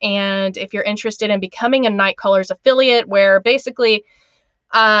support. And if you're interested in becoming a Nightcallers affiliate, where basically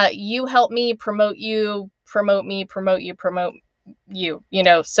you help me promote you, promote me, promote you, promote you,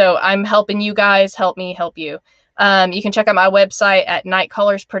 so I'm helping you guys, help me, help you. You can check out my website at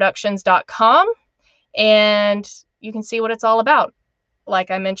nightcallersproductions.com. And you can see what it's all about.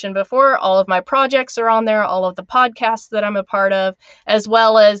 Like I mentioned before, all of my projects are on there, all of the podcasts that I'm a part of, as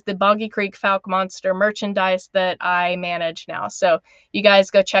well as the Boggy Creek Falcon Monster merchandise that I manage now. So you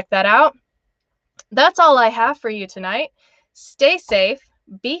guys go check that out. That's all I have for you tonight. Stay safe,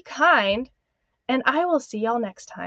 be kind, and I will see y'all next time.